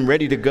have them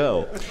ready to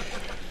go?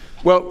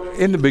 Well,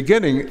 in the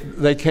beginning,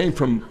 they came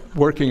from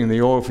working in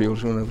the oil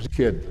fields when I was a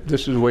kid.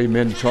 This is the way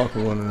men talk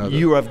with one another.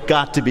 You have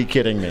got to be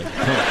kidding me.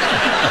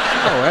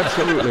 Oh,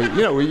 absolutely.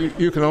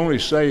 You can only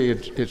say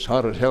it's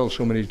hot as hell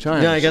so many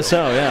times. Yeah, I guess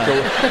so, yeah. So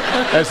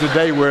as the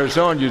day wears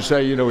on, you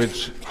say,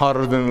 it's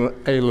hotter than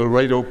a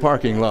Laredo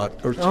parking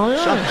lot, or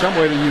some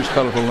way to use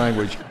colorful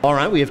language. All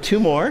right, we have 2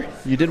 more.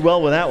 You did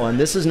well with that one.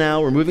 This is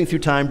now, we're moving through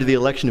time to the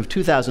election of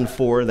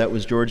 2004. That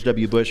was George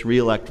W. Bush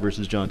re-elect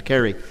versus John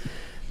Kerry.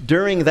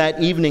 During that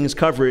evening's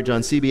coverage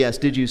on CBS,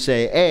 did you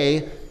say,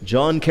 A,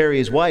 John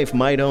Kerry's wife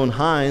might own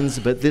Heinz,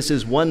 but this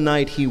is one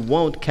night he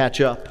won't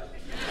catch up?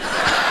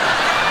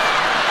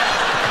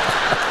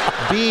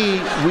 B,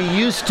 we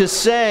used to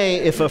say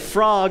if a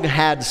frog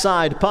had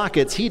side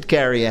pockets, he'd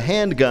carry a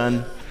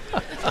handgun.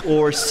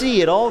 Or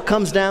C, it all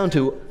comes down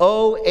to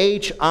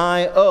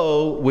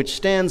OHIO, which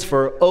stands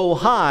for Oh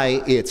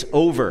Hi, It's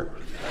Over.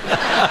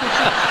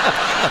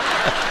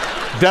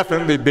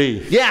 Definitely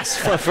B. Yes,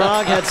 if a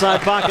frog had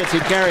side pockets,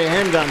 he'd carry a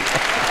handgun.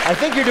 I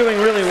think you're doing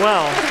really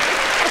well.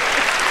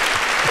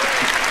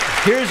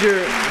 Here's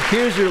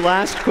your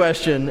last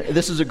question.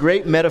 This is a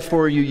great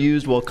metaphor you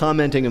used while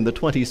commenting on the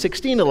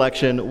 2016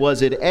 election.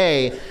 Was it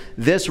A,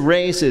 this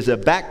race is a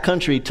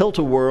backcountry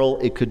tilt-a-whirl,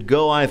 it could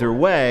go either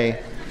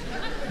way?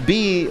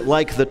 B,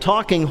 like the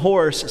talking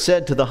horse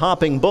said to the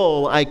hopping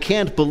bull, I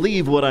can't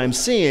believe what I'm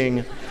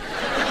seeing?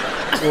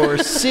 Or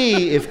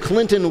C, if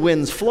Clinton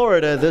wins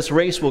Florida, this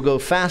race will go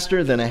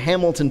faster than a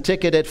Hamilton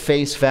ticket at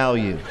face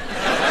value?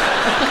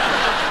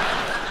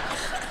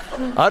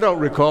 I don't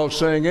recall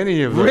saying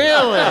any of them.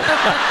 Really?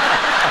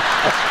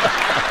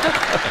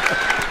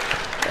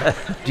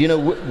 Do you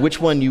know which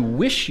one you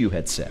wish you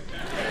had said?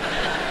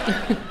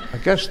 I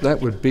guess that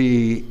would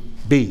be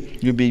B.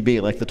 You'd be B,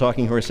 like the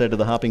talking horse said to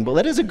the hopping bull.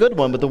 That is a good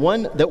one, but the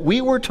one that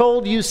we were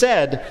told you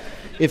said,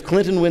 if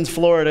Clinton wins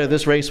Florida,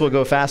 this race will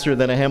go faster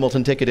than a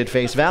Hamilton ticket at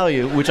face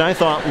value, which I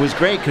thought was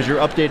great because you're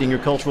updating your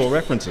cultural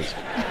references.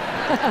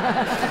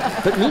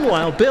 But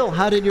meanwhile, Bill,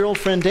 how did your old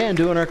friend Dan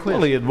do in our quiz?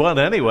 Well, he had won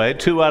anyway.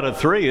 2 out of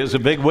 3 is a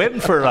big win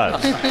for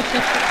us.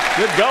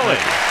 Good going.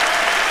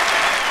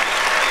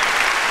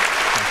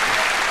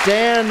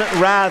 Dan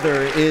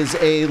Rather is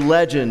a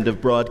legend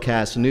of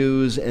broadcast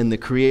news and the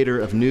creator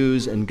of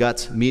News and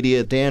Guts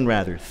Media. Dan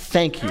Rather,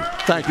 thank you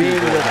for being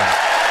with us.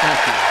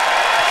 Thank you.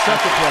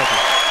 Such a pleasure.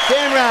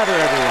 Dan Rather,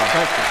 everyone.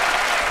 Thank you.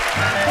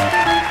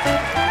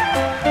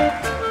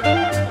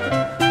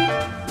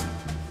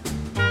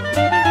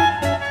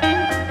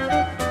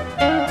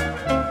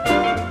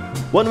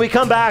 When we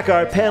come back,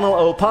 our panel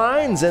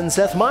opines and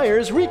Seth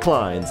Meyers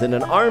reclines in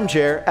an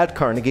armchair at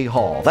Carnegie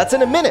Hall. That's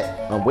in a minute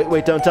on Wait,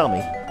 Wait, Don't Tell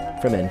Me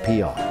from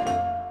NPR.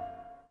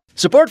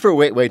 Support for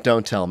Wait, Wait,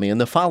 Don't Tell Me and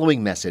the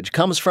following message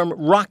comes from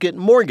Rocket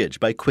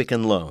Mortgage by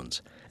Quicken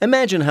Loans.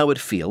 Imagine how it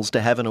feels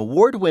to have an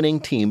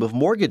award-winning team of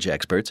mortgage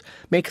experts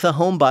make the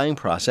home buying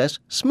process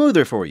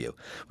smoother for you.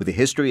 With a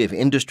history of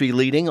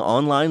industry-leading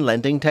online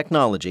lending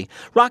technology,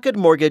 Rocket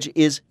Mortgage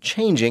is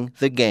changing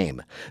the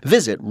game.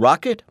 Visit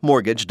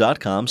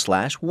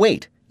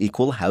rocketmortgage.com/wait.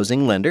 Equal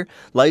housing lender,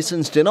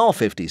 licensed in all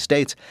 50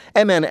 states,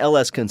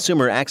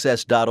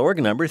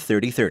 MNLSconsumeraccess.org number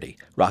 3030.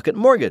 Rocket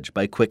Mortgage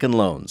by Quicken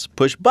Loans.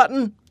 Push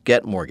button,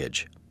 get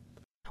mortgage.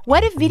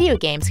 What if video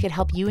games could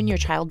help you and your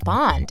child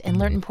bond and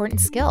learn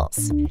important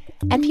skills?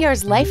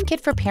 NPR's Life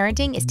Kit for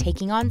Parenting is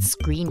taking on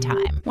screen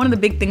time. One of the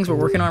big things we're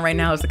working on right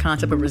now is the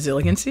concept of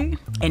resiliency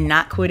and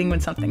not quitting when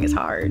something is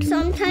hard.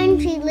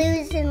 Sometimes we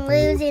lose and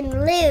lose and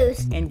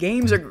lose. And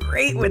games are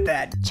great with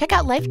that. Check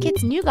out Life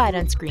Kit's new guide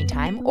on screen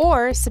time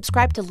or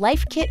subscribe to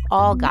Life Kit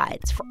All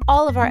Guides for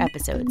all of our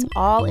episodes,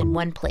 all in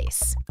one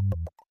place.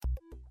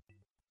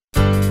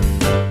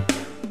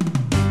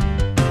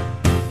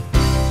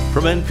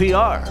 From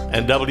NPR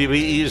and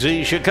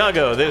WBEZ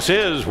Chicago, this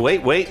is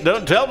Wait, Wait,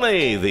 Don't Tell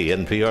Me, the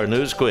NPR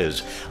News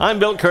Quiz. I'm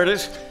Bill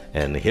Curtis,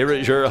 and here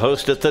is your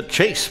host at the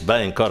Chase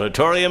Bank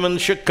Auditorium in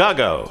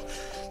Chicago,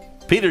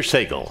 Peter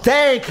Sagal.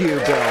 Thank you,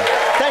 Bill.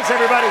 Thanks,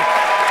 everybody.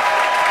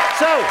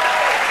 So,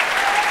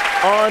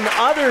 on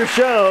other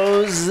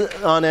shows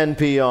on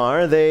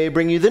NPR, they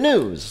bring you the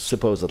news,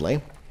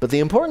 supposedly. But the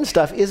important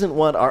stuff isn't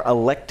what our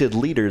elected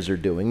leaders are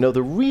doing. No,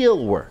 the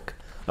real work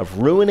of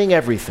ruining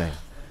everything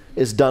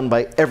is done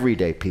by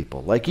everyday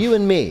people like you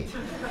and me.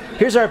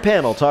 Here's our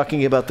panel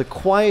talking about the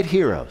quiet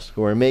heroes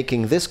who are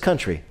making this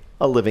country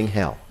a living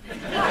hell.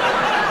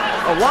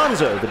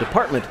 Alonzo, the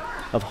Department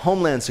of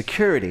Homeland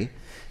Security,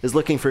 is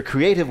looking for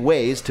creative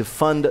ways to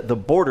fund the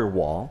border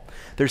wall.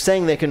 They're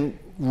saying they can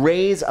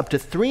raise up to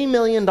 $3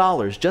 million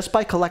just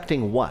by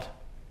collecting what?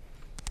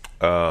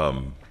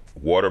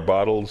 Water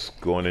bottles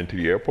going into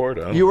the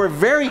airport? You were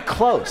very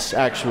close,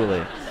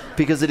 actually.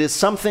 Because it is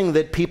something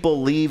that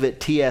people leave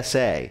at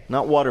TSA.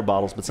 Not water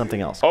bottles, but something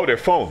else. Oh, their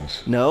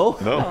phones. No?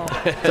 No.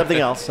 Something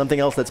else.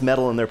 Something else that's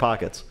metal in their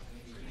pockets.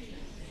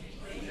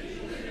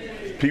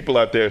 People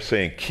out there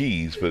saying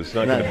keys, but it's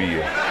not going to be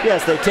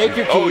Yes, they take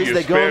your keys. Oh, your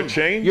they spare go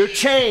change? Your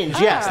change,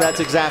 yes, that's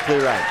exactly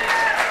right.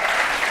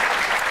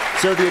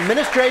 So the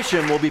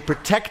administration will be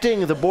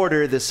protecting the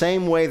border the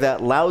same way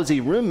that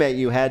lousy roommate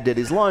you had did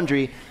his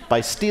laundry,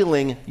 by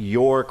stealing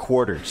your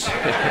quarters.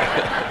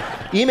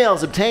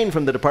 Emails obtained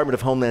from the Department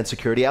of Homeland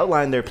Security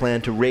outline their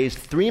plan to raise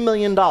 $3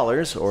 million,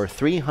 or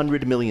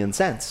 300 million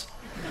cents,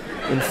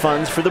 in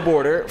funds for the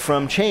border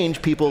from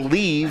change people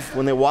leave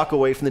when they walk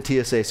away from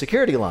the TSA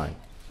security line.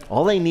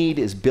 All they need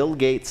is Bill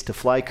Gates to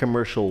fly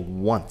commercial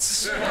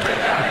once.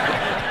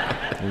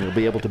 And you'll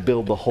be able to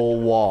build the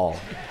whole wall.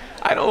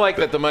 I don't like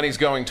that the money's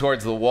going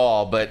towards the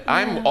wall, but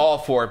I'm all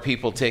for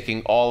people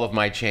taking all of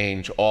my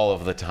change all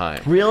of the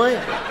time. Really?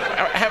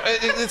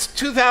 It's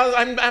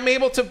 2000. I'm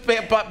able to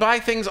buy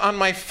things on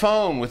my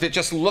phone with it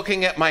just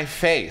looking at my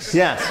face.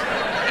 Yes.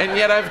 And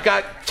yet I've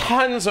got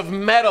tons of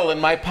metal in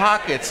my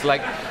pockets,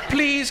 like,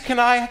 please, can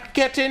I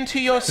get into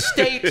your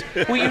state?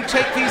 Will you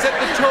take these at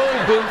the toll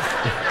booth?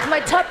 My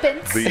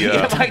tuppence.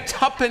 Yeah, my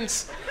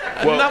tuppence.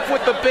 Well, enough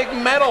with the big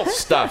metal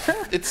stuff.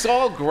 It's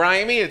all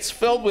grimy. It's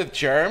filled with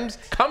germs.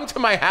 Come to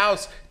my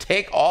house.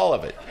 Take all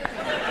of it.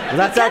 Well,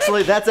 that's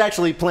actually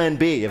plan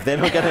B. If they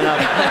don't get enough,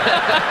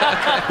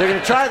 they're going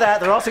to try that.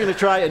 They're also going to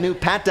try a new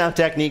pat-down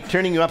technique,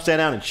 turning you upside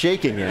down and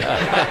shaking you.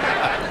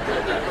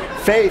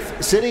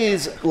 Faith,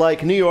 cities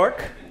like New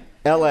York,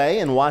 L.A.,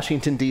 and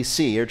Washington,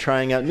 D.C. are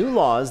trying out new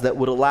laws that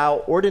would allow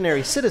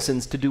ordinary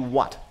citizens to do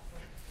what?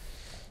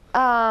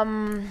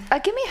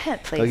 Give me a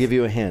hint, please. I'll give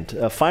you a hint.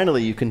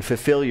 Finally, you can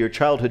fulfill your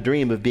childhood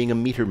dream of being a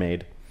meter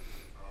maid.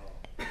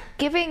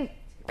 Giving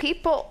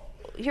people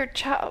your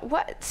child...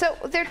 What? So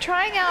they're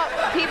trying out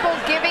people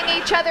giving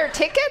each other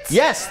tickets?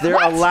 Yes,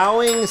 they're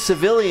allowing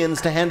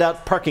civilians to hand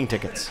out parking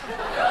tickets.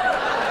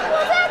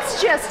 Well, that's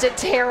just a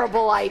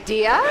terrible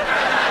idea.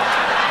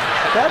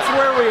 That's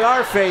where we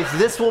are, Faith.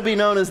 This will be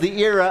known as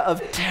the era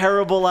of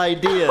terrible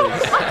ideas.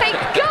 Oh, my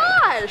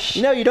God! harsh.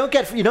 No, you don't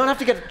have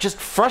to get just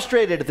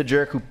frustrated at the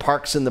jerk who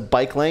parks in the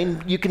bike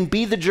lane. You can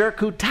be the jerk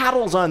who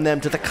tattles on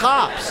them to the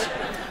cops.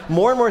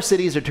 More and more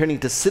cities are turning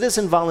to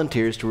citizen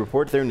volunteers to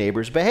report their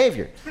neighbors'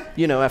 behavior.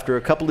 You know, after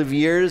a couple of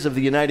years of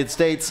the United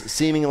States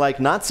seeming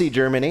like Nazi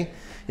Germany,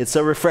 it's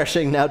so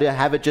refreshing now to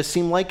have it just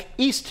seem like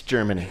East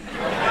Germany.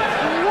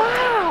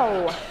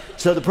 Wow.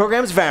 So the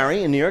programs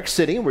vary in New York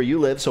City, where you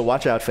live, so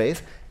watch out,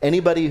 Faith.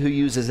 Anybody who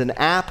uses an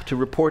app to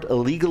report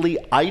illegally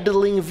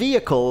idling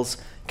vehicles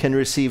can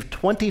receive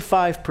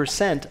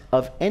 25%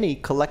 of any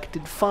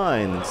collected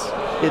fines.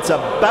 It's a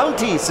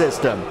bounty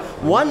system.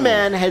 One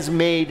man has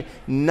made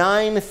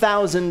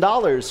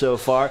 $9,000 so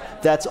far.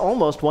 That's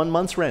almost 1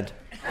 month's rent.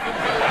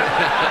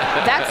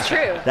 That's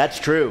true. That's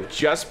true.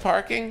 Just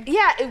parking?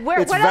 Yeah, what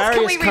else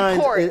can we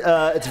report?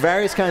 It's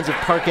various kinds of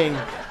parking.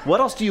 What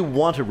else do you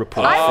want to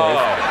report,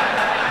 Faith?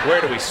 Where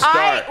do we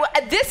start?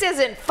 This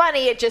isn't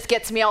funny. It just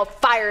gets me all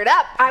fired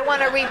up. I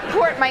want to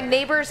report my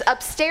neighbors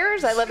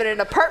upstairs. I live in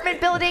an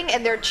apartment building,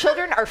 and their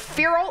children are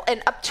feral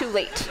and up too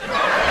late.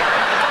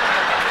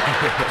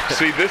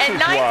 See, this and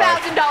is why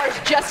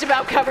 $9,000 just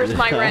about covers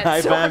my rent,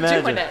 so I'm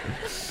doing it.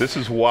 this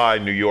is why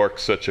New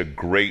York's such a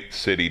great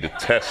city to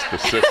test the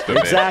system.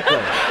 Exactly.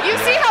 You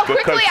see how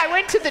quickly I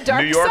went to the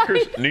dark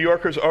side? New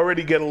Yorkers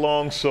already get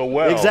along so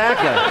well.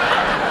 Exactly.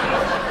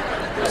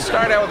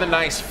 Start out with a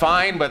nice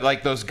fine, but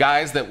like those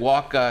guys that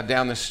walk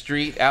down the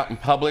street out in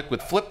public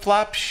with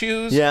flip-flop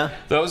shoes,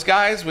 those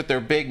guys with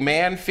their big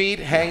man feet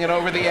hanging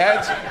over the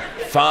edge,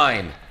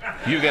 fine.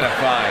 You get a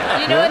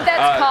fine. You know what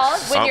that's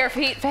called when your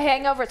feet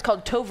hang over? It's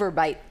called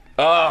Toverbite.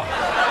 Oh,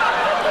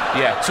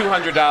 yeah,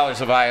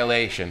 $200 a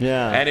violation.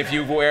 Yeah. And if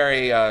you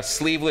wear a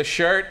sleeveless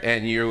shirt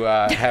and you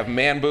have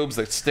man boobs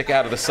that stick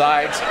out of the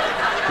sides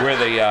where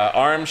the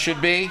arms should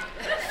be,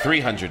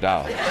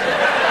 $300.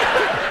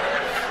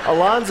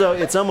 Alonzo,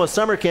 it's almost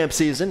summer camp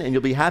season, and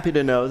you'll be happy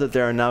to know that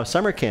there are now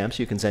summer camps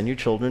you can send your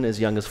children as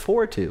young as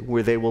 4 to,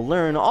 where they will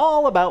learn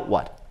all about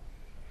what?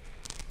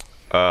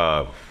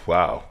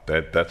 Wow,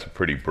 that's a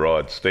pretty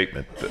broad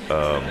statement.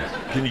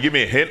 Can you give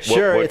me a hint?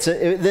 Sure.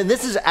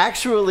 This is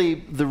actually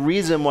the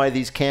reason why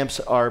these camps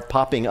are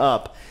popping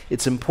up.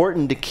 It's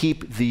important to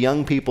keep the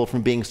young people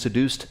from being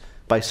seduced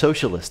by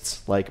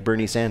socialists like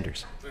Bernie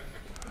Sanders.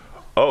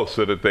 Oh,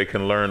 so that they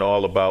can learn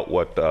all about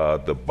what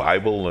the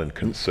Bible and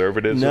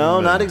conservatism?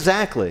 No, not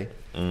exactly.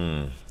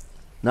 It's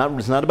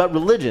not about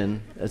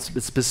religion. It's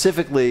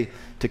specifically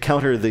to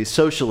counter the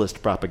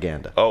socialist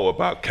propaganda. Oh,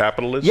 about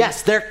capitalism?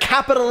 Yes, they're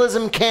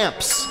capitalism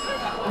camps.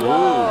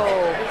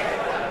 Whoa.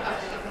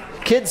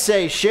 Kids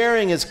say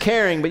sharing is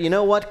caring, but you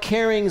know what?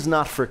 Caring's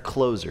not for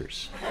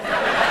closers.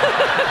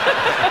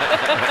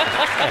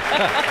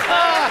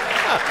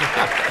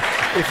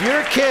 If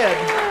your kid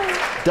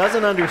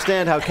doesn't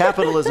understand how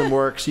capitalism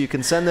works, you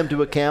can send them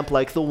to a camp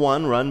like the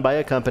one run by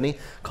a company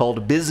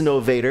called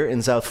Biznovator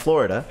in South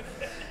Florida.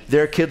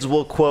 Their kids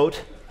will,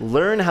 quote,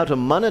 learn how to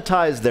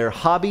monetize their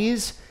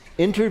hobbies,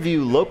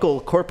 interview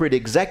local corporate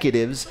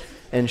executives,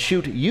 and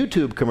shoot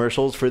YouTube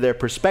commercials for their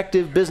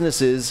prospective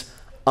businesses,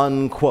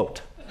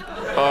 unquote.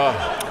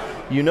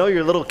 You know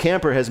your little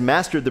camper has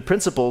mastered the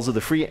principles of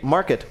the free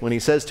market when he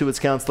says to his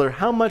counselor,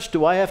 how much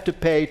do I have to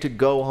pay to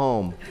go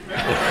home?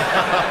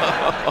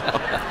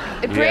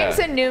 It brings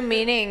a new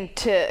meaning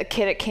to a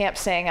kid at camp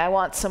saying, I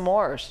want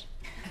s'mores.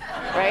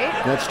 Right?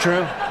 That's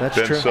true. That's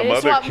then true. Some I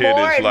just other want kid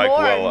more is and like, more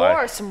well, and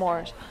more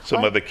s'mores.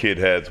 Some other kid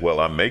has, well,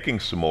 I'm making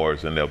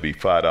s'mores and they'll be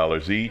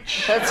 $5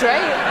 each. That's right.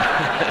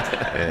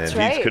 And That's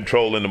right. he's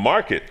controlling the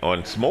market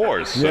on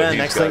s'mores. So Yeah, he's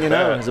next got thing you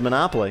know, that. it's a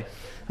monopoly.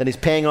 Then he's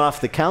paying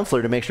off the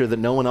counselor to make sure that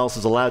no one else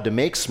is allowed to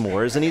make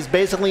s'mores, and he's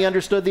basically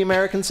understood the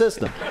American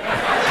system.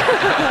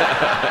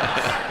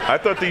 I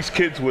thought these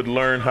kids would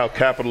learn how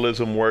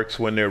capitalism works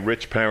when their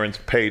rich parents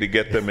pay to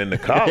get them into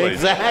college.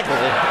 Exactly.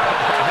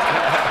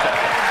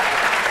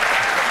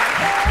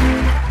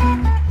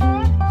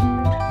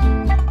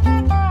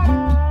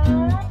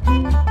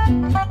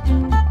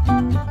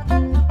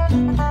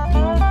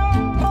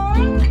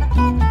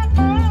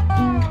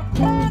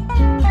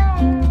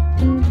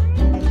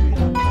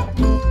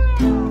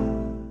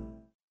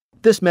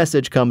 This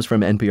message comes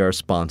from NPR's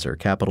sponsor,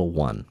 Capital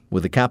One.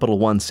 With the Capital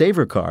One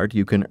Saver Card,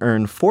 you can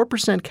earn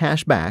 4%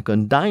 cash back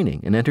on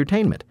dining and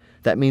entertainment.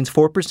 That means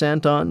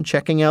 4% on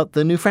checking out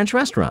the new French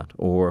restaurant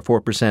or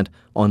 4%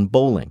 on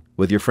bowling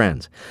with your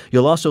friends.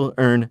 You'll also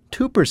earn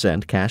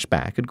 2% cash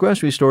back at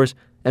grocery stores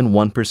and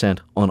 1%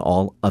 on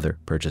all other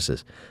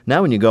purchases.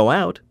 Now when you go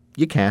out,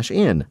 you cash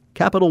in.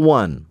 Capital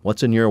One,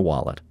 what's in your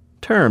wallet?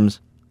 Terms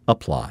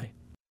apply.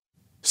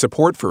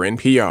 Support for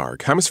NPR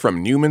comes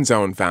from Newman's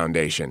Own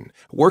Foundation,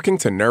 working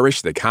to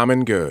nourish the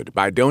common good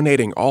by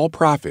donating all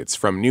profits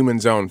from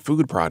Newman's Own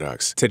food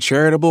products to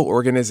charitable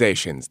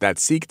organizations that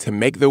seek to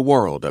make the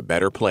world a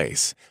better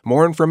place.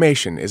 More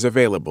information is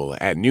available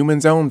at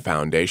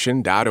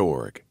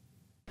newmansownfoundation.org.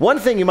 One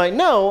thing you might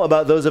know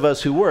about those of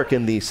us who work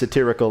in the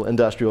satirical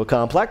industrial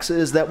complex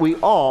is that we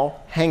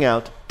all hang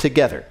out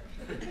together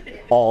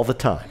all the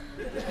time.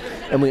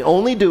 And we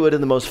only do it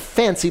in the most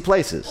fancy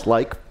places,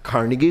 like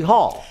Carnegie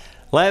Hall.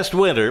 Last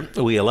winter,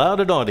 we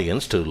allowed an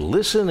audience to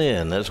listen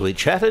in as we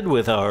chatted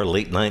with our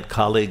late-night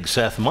colleague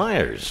Seth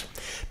Meyers.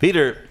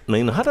 Peter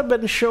may not have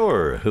been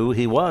sure who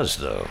he was,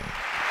 though.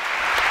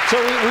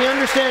 So we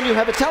understand you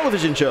have a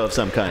television show of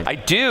some kind. I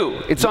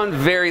do. It's on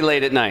very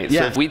late at night.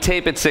 Yeah. So if we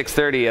tape at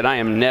 6:30, and I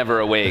am never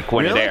awake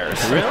when Really? it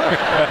airs. Really?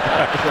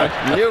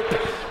 Nope.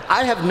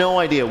 I have no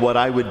idea what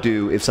I would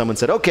do if someone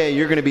said, okay,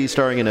 you're going to be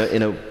starring in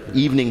a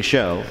evening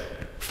show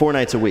 4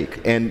 nights a week.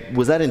 And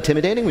was that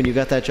intimidating when you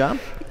got that job?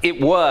 It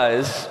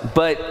was,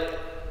 but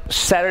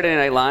Saturday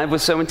Night Live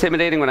was so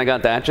intimidating when I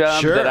got that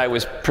job that I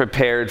was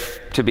prepared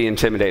to be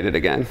intimidated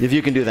again. If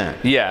you can do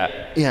that.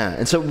 Yeah. Yeah,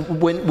 and so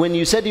when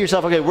you said to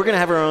yourself, okay, we're going to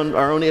have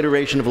our own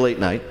iteration of Late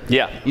Night.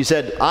 Yeah. You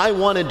said, I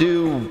want to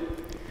do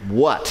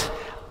what?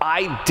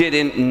 I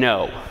didn't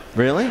know.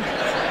 Really?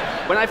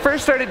 When I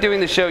first started doing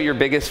the show, your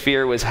biggest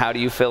fear was how do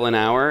you fill an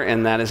hour,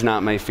 and that is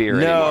not my fear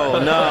anymore.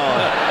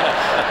 No.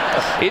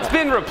 It's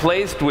been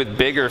replaced with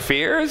bigger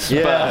fears.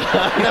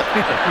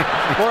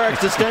 Yeah. More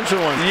existential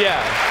ones.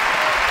 Yeah.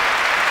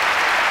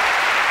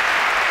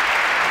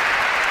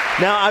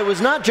 Now, I was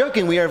not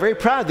joking. We are very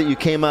proud that you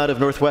came out of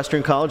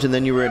Northwestern College and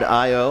then you were at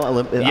I.O., out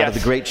of the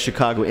great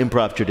Chicago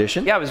improv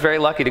tradition. Yeah, I was very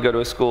lucky to go to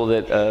a school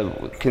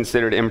that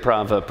considered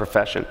improv a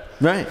profession.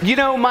 Right. You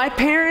know, my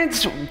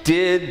parents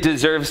did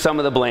deserve some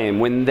of the blame.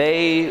 When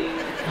they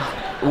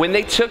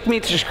took me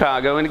to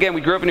Chicago, and again,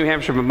 we grew up in New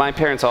Hampshire, but my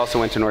parents also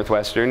went to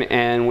Northwestern,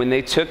 and when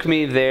they took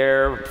me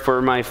there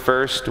for my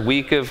first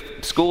week of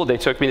school, they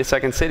took me to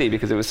Second City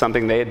because it was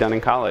something they had done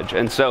in college.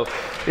 And so,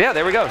 yeah,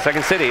 there we go,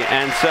 Second City.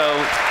 And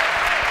so,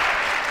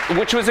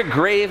 which was a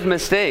grave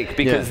mistake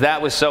because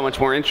that was so much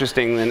more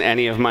interesting than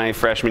any of my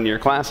freshman year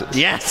classes.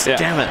 Yes,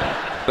 damn it.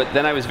 But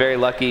then I was very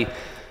lucky.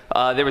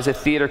 There was a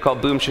theater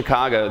called Boom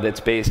Chicago that's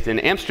based in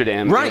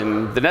Amsterdam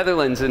in the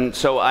Netherlands, and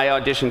so I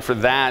auditioned for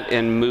that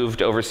and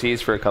moved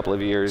overseas for a couple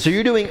of years. So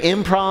you're doing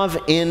improv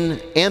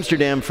in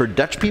Amsterdam for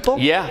Dutch people?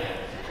 Yeah.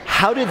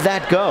 How did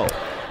that go?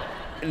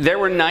 There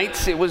were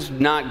nights it was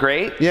not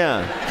great.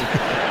 Yeah.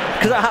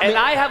 And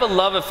I have a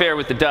love affair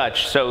with the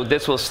Dutch, so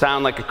this will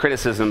sound like a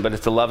criticism, but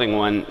it's a loving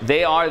one.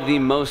 They are the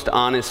most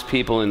honest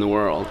people in the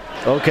world.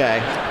 Okay.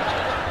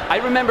 I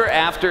remember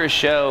after a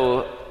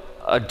show,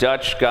 a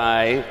Dutch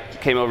guy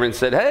came over and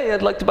said, hey,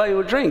 I'd like to buy you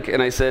a drink.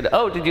 And I said,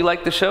 oh, did you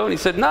like the show? And he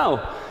said, no.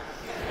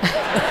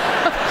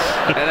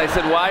 And I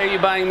said, why are you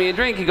buying me a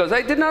drink? He goes,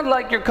 I did not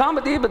like your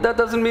comedy, but that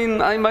doesn't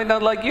mean I might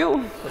not like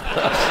you.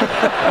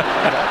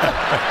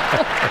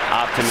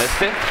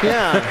 Optimistic.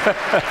 Yeah.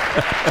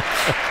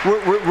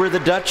 Were the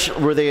Dutch,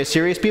 were they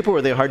serious people?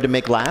 Were they hard to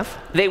make laugh?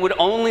 They would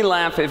only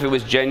laugh if it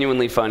was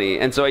genuinely funny.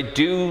 And so I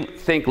do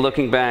think,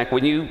 looking back,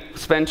 when you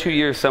spend 2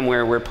 years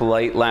somewhere where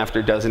polite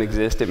laughter doesn't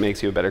exist, it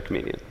makes you a better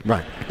comedian.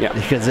 Right. Yeah.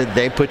 Because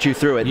they put you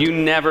through it. You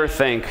never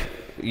think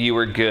you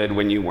were good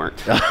when you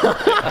weren't.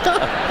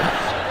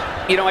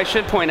 You know, I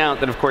should point out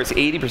that, of course,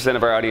 80%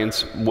 of our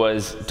audience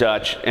was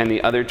Dutch, and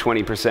the other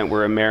 20%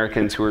 were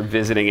Americans who were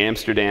visiting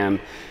Amsterdam.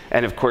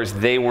 And, of course,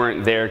 they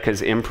weren't there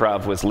because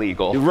improv was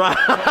legal. Right.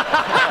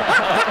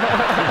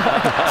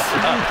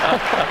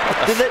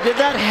 Did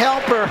that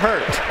help or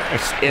hurt?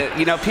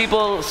 You know,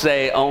 people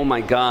say, oh,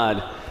 my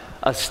God,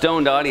 a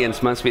stoned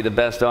audience must be the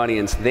best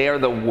audience. They are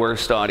the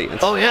worst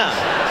audience. Oh, yeah.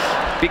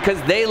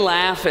 Because they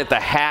laugh at the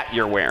hat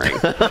you're wearing. You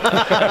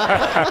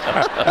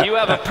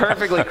have a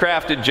perfectly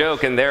crafted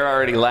joke, and they're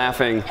already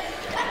laughing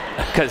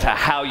because of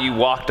how you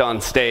walked on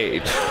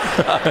stage.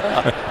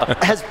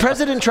 Has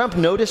President Trump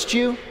noticed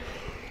you?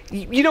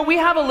 You know, we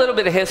have a little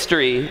bit of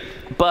history,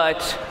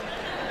 but,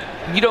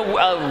 you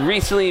know,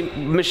 recently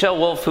Michelle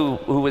Wolf, who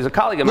was a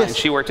colleague of mine,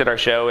 she worked at our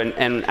show,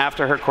 and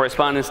after her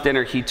correspondence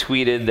dinner, he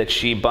tweeted that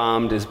she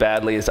bombed as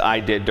badly as I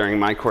did during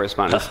my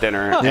correspondence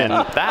dinner, and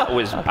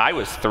I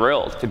was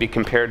thrilled to be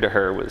compared to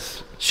her. Well,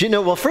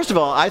 first of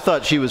all, I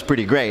thought she was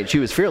pretty great. She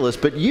was fearless,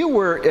 but you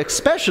were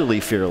especially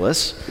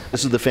fearless.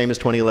 This is the famous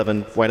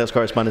 2011 White House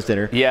Correspondents'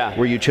 Dinner,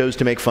 where you chose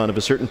to make fun of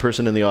a certain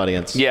person in the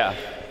audience. Yeah.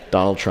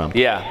 Donald Trump.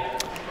 Yeah.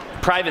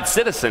 Private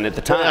citizen at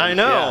the time. I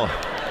know. Yeah.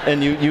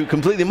 And you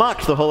completely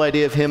mocked the whole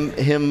idea of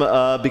him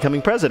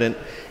becoming president.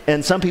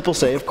 And some people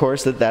say, of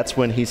course, that that's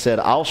when he said,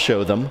 I'll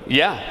show them.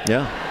 Yeah.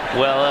 Yeah.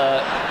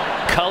 Well,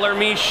 color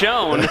me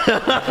shown.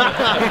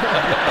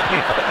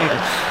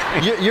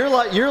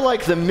 You're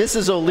like the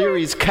Mrs.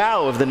 O'Leary's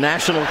cow of the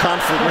National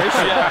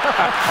Conflagration.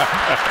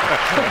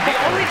 The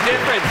only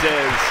difference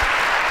is,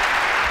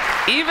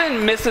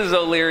 even Mrs.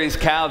 O'Leary's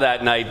cow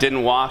that night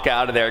didn't walk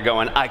out of there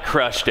going, I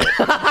crushed it.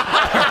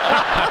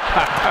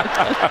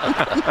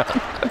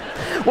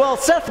 Well,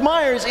 Seth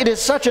Meyers, it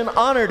is such an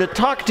honor to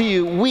talk to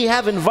you. We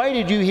have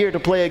invited you here to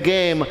play a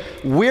game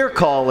we're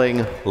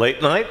calling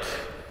Late Night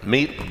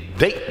Meet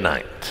Date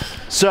Night.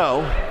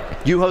 So,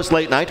 you host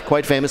Late Night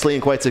quite famously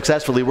and quite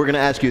successfully. We're going to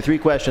ask you 3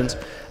 questions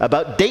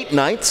about date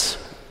nights.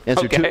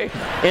 Answer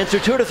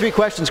 2 out of 3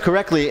 questions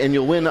correctly, and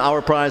you'll win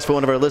our prize for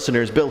one of our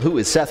listeners. Bill, who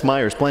is Seth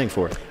Meyers playing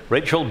for?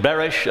 Rachel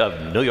Barish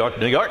of New York,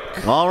 New York.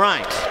 All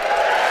right.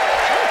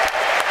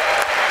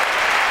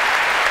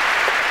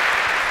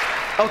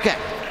 Okay.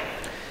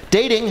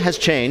 Dating has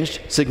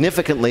changed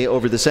significantly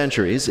over the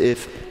centuries.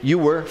 If you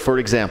were, for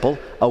example,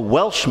 a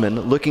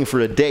Welshman looking for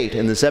a date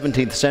in the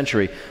 17th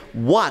century,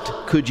 what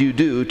could you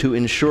do to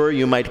ensure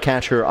you might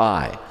catch her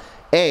eye?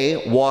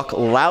 A, walk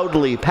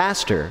loudly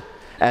past her,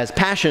 as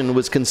passion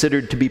was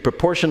considered to be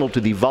proportional to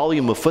the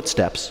volume of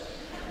footsteps.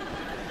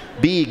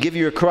 B, give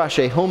your crush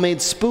a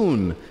homemade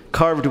spoon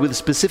carved with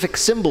specific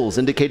symbols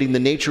indicating the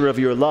nature of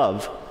your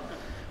love.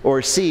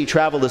 Or C,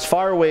 travel as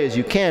far away as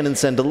you can and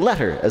send a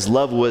letter, as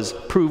love was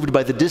proved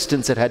by the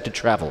distance it had to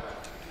travel.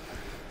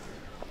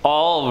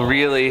 All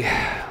really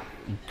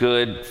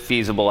good,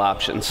 feasible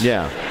options.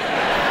 Yeah.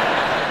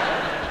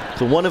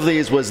 So one of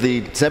these was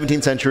the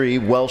 17th century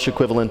Welsh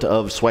equivalent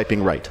of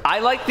swiping right. I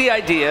like the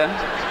idea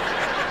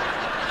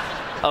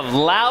of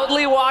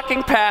loudly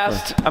walking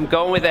past. I'm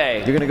going with A.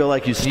 You're going to go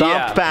like you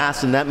stomped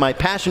past, and that my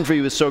passion for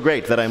you is so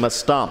great that I must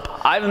stomp.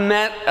 I've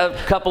met a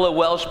couple of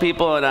Welsh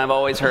people, and I've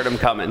always heard them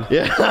coming.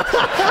 Yeah.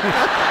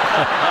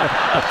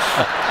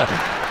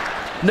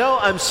 No,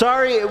 I'm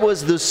sorry, it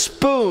was the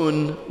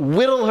spoon.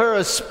 Whittle her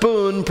a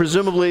spoon.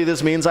 Presumably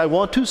this means I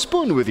want to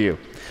spoon with you.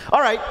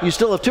 All right, you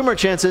still have 2 more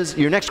chances.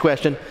 Your next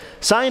question.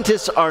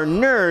 Scientists are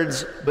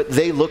nerds, but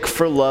they look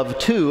for love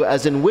too,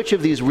 as in which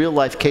of these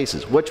real-life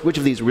cases? Which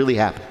of these really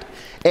happened?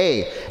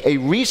 A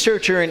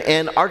researcher in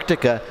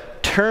Antarctica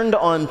turned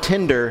on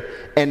Tinder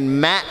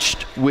and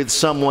matched with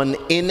someone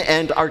in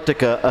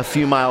Antarctica a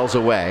few miles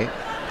away.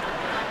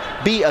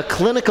 B, a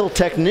clinical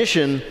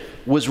technician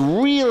was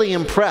really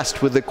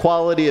impressed with the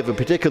quality of a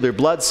particular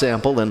blood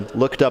sample and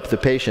looked up the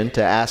patient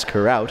to ask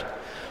her out.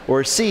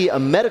 Or C, a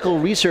medical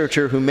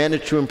researcher who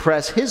managed to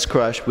impress his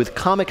crush with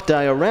comic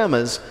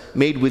dioramas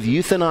made with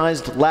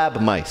euthanized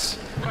lab mice.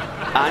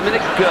 I'm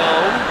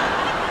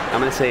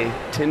going to say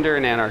Tinder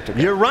in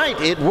Antarctica. You're right,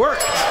 it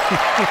worked.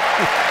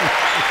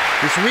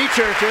 This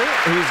researcher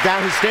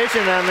who's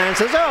stationed down there and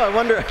says, oh, I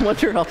wonder,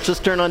 I'll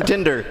just turn on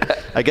Tinder.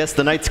 I guess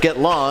the nights get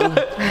long.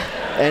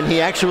 And he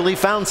actually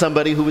found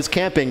somebody who was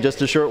camping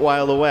just a short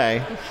while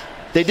away.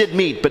 They did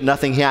meet, but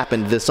nothing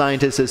happened. The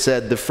scientist has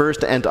said the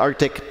first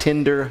Antarctic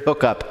Tinder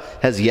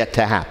hookup has yet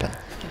to happen.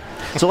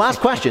 So last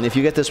question. If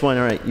you get this one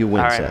all right, you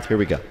win, right. Seth. Here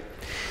we go.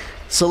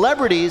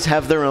 Celebrities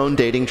have their own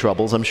dating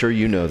troubles. I'm sure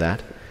you know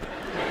that.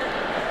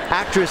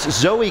 Actress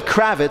Zoe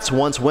Kravitz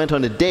once went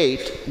on a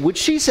date, which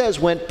she says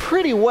went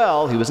pretty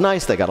well. He was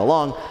nice, they got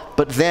along.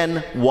 But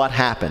then what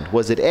happened?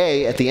 Was it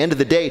A, at the end of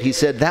the date, he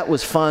said, that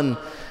was fun,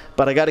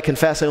 but I got to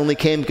confess I only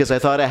came because I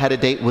thought I had a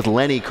date with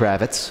Lenny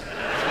Kravitz.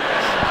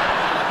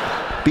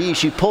 B,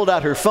 she pulled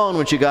out her phone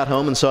when she got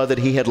home and saw that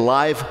he had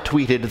live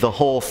tweeted the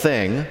whole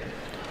thing.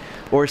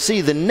 Or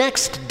C, the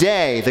next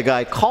day, the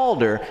guy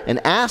called her and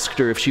asked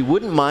her if she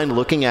wouldn't mind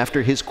looking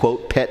after his,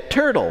 quote, pet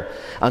turtle,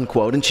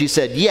 unquote. And she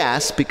said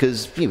yes,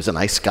 because he was a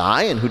nice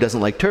guy, and who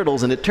doesn't like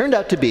turtles? And it turned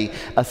out to be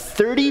a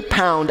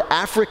 30-pound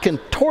African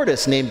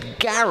tortoise named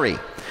Gary,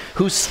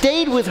 who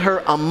stayed with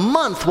her a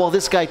month while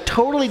this guy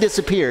totally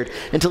disappeared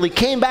until he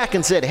came back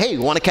and said, hey,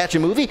 you want to catch a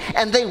movie?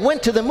 And they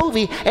went to the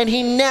movie, and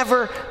he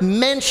never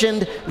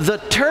mentioned the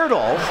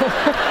turtle,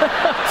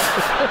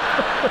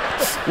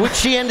 which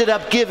she ended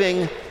up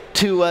giving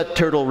to a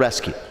turtle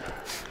rescue.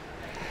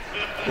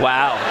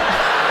 Wow.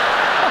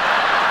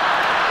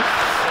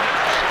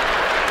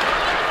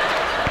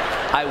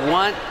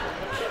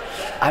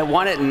 I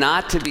want it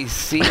not to be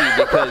C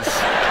because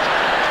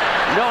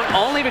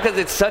only because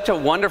it's such a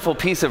wonderful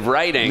piece of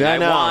writing.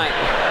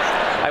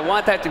 I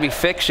want that to be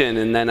fiction,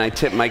 and then I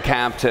tip my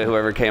cap to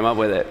whoever came up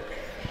with it.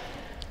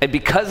 And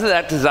because of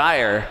that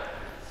desire,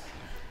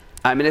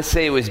 I'm going to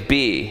say it was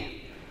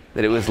B,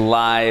 that it was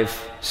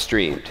live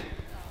streamed.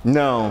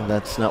 No,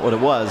 that's not what it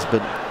was,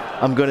 but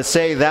I'm going to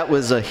say that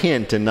was a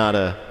hint and not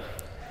a...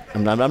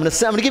 I'm going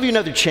to give you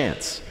another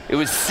chance. It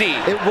was C.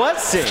 It was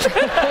C.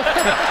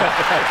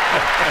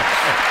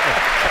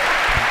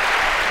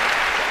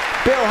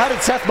 Bill, how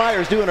did Seth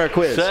Meyers do in our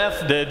quiz?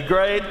 Seth did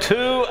great.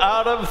 2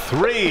 out of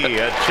 3.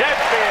 A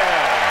champion.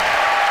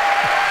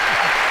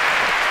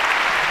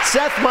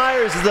 Seth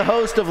Meyers is the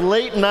host of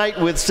Late Night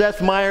with Seth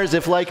Meyers.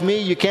 If, like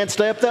me, you can't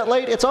stay up that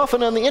late, it's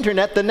often on the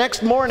internet the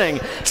next morning.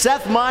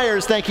 Seth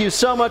Meyers, thank you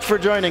so much for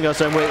joining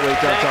us on Wait, Don't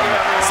Tell Me.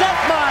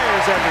 Seth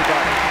Meyers,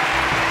 everybody.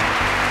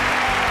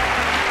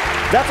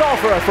 That's all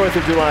for our 4th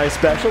of July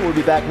special. We'll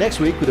be back next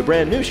week with a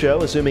brand new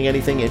show, assuming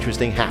anything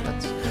interesting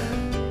happens.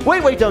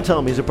 Wait, Don't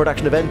Tell Me is a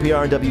production of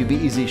NPR and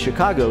WBEZ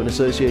Chicago in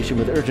association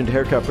with Urgent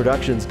Haircut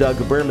Productions, Doug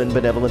Berman,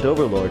 Benevolent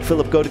Overlord.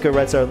 Philip Gotica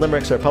writes our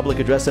limericks. Our public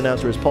address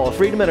announcer is Paul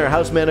Friedman. Our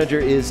house manager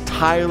is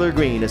Tyler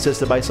Green,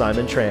 assisted by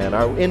Simon Tran.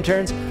 Our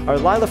interns are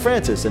Lila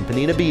Francis and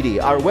Panina Beatty.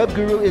 Our web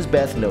guru is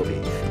Beth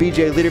Novi.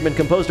 BJ Liederman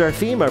composed our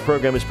theme. Our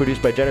program is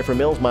produced by Jennifer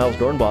Mills, Miles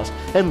Dornbos,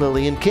 and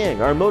Lillian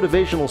King. Our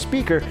motivational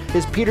speaker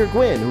is Peter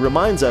Gwynn, who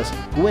reminds us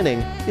winning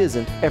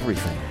isn't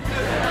everything.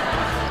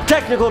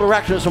 Technical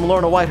directions from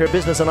Lorna White. Our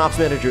business and ops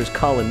manager is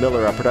Colin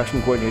Miller. Our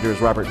production coordinator is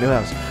Robert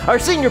Newhouse. Our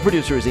senior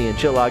producer is Ian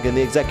Chillog, and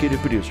the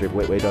executive producer of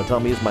Wait, Don't Tell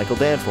Me is Michael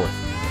Danforth.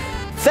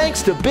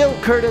 Thanks to Bill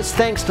Curtis.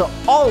 Thanks to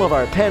all of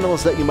our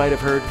panelists that you might have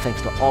heard.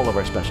 Thanks to all of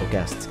our special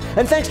guests.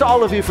 And thanks to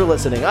all of you for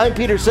listening. I'm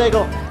Peter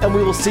Sagal, and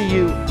we will see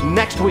you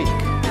next week.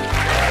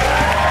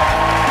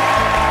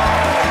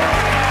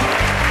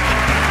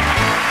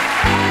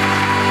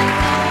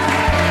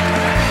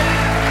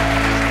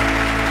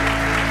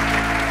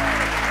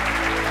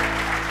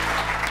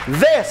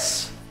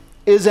 This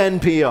is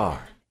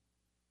NPR.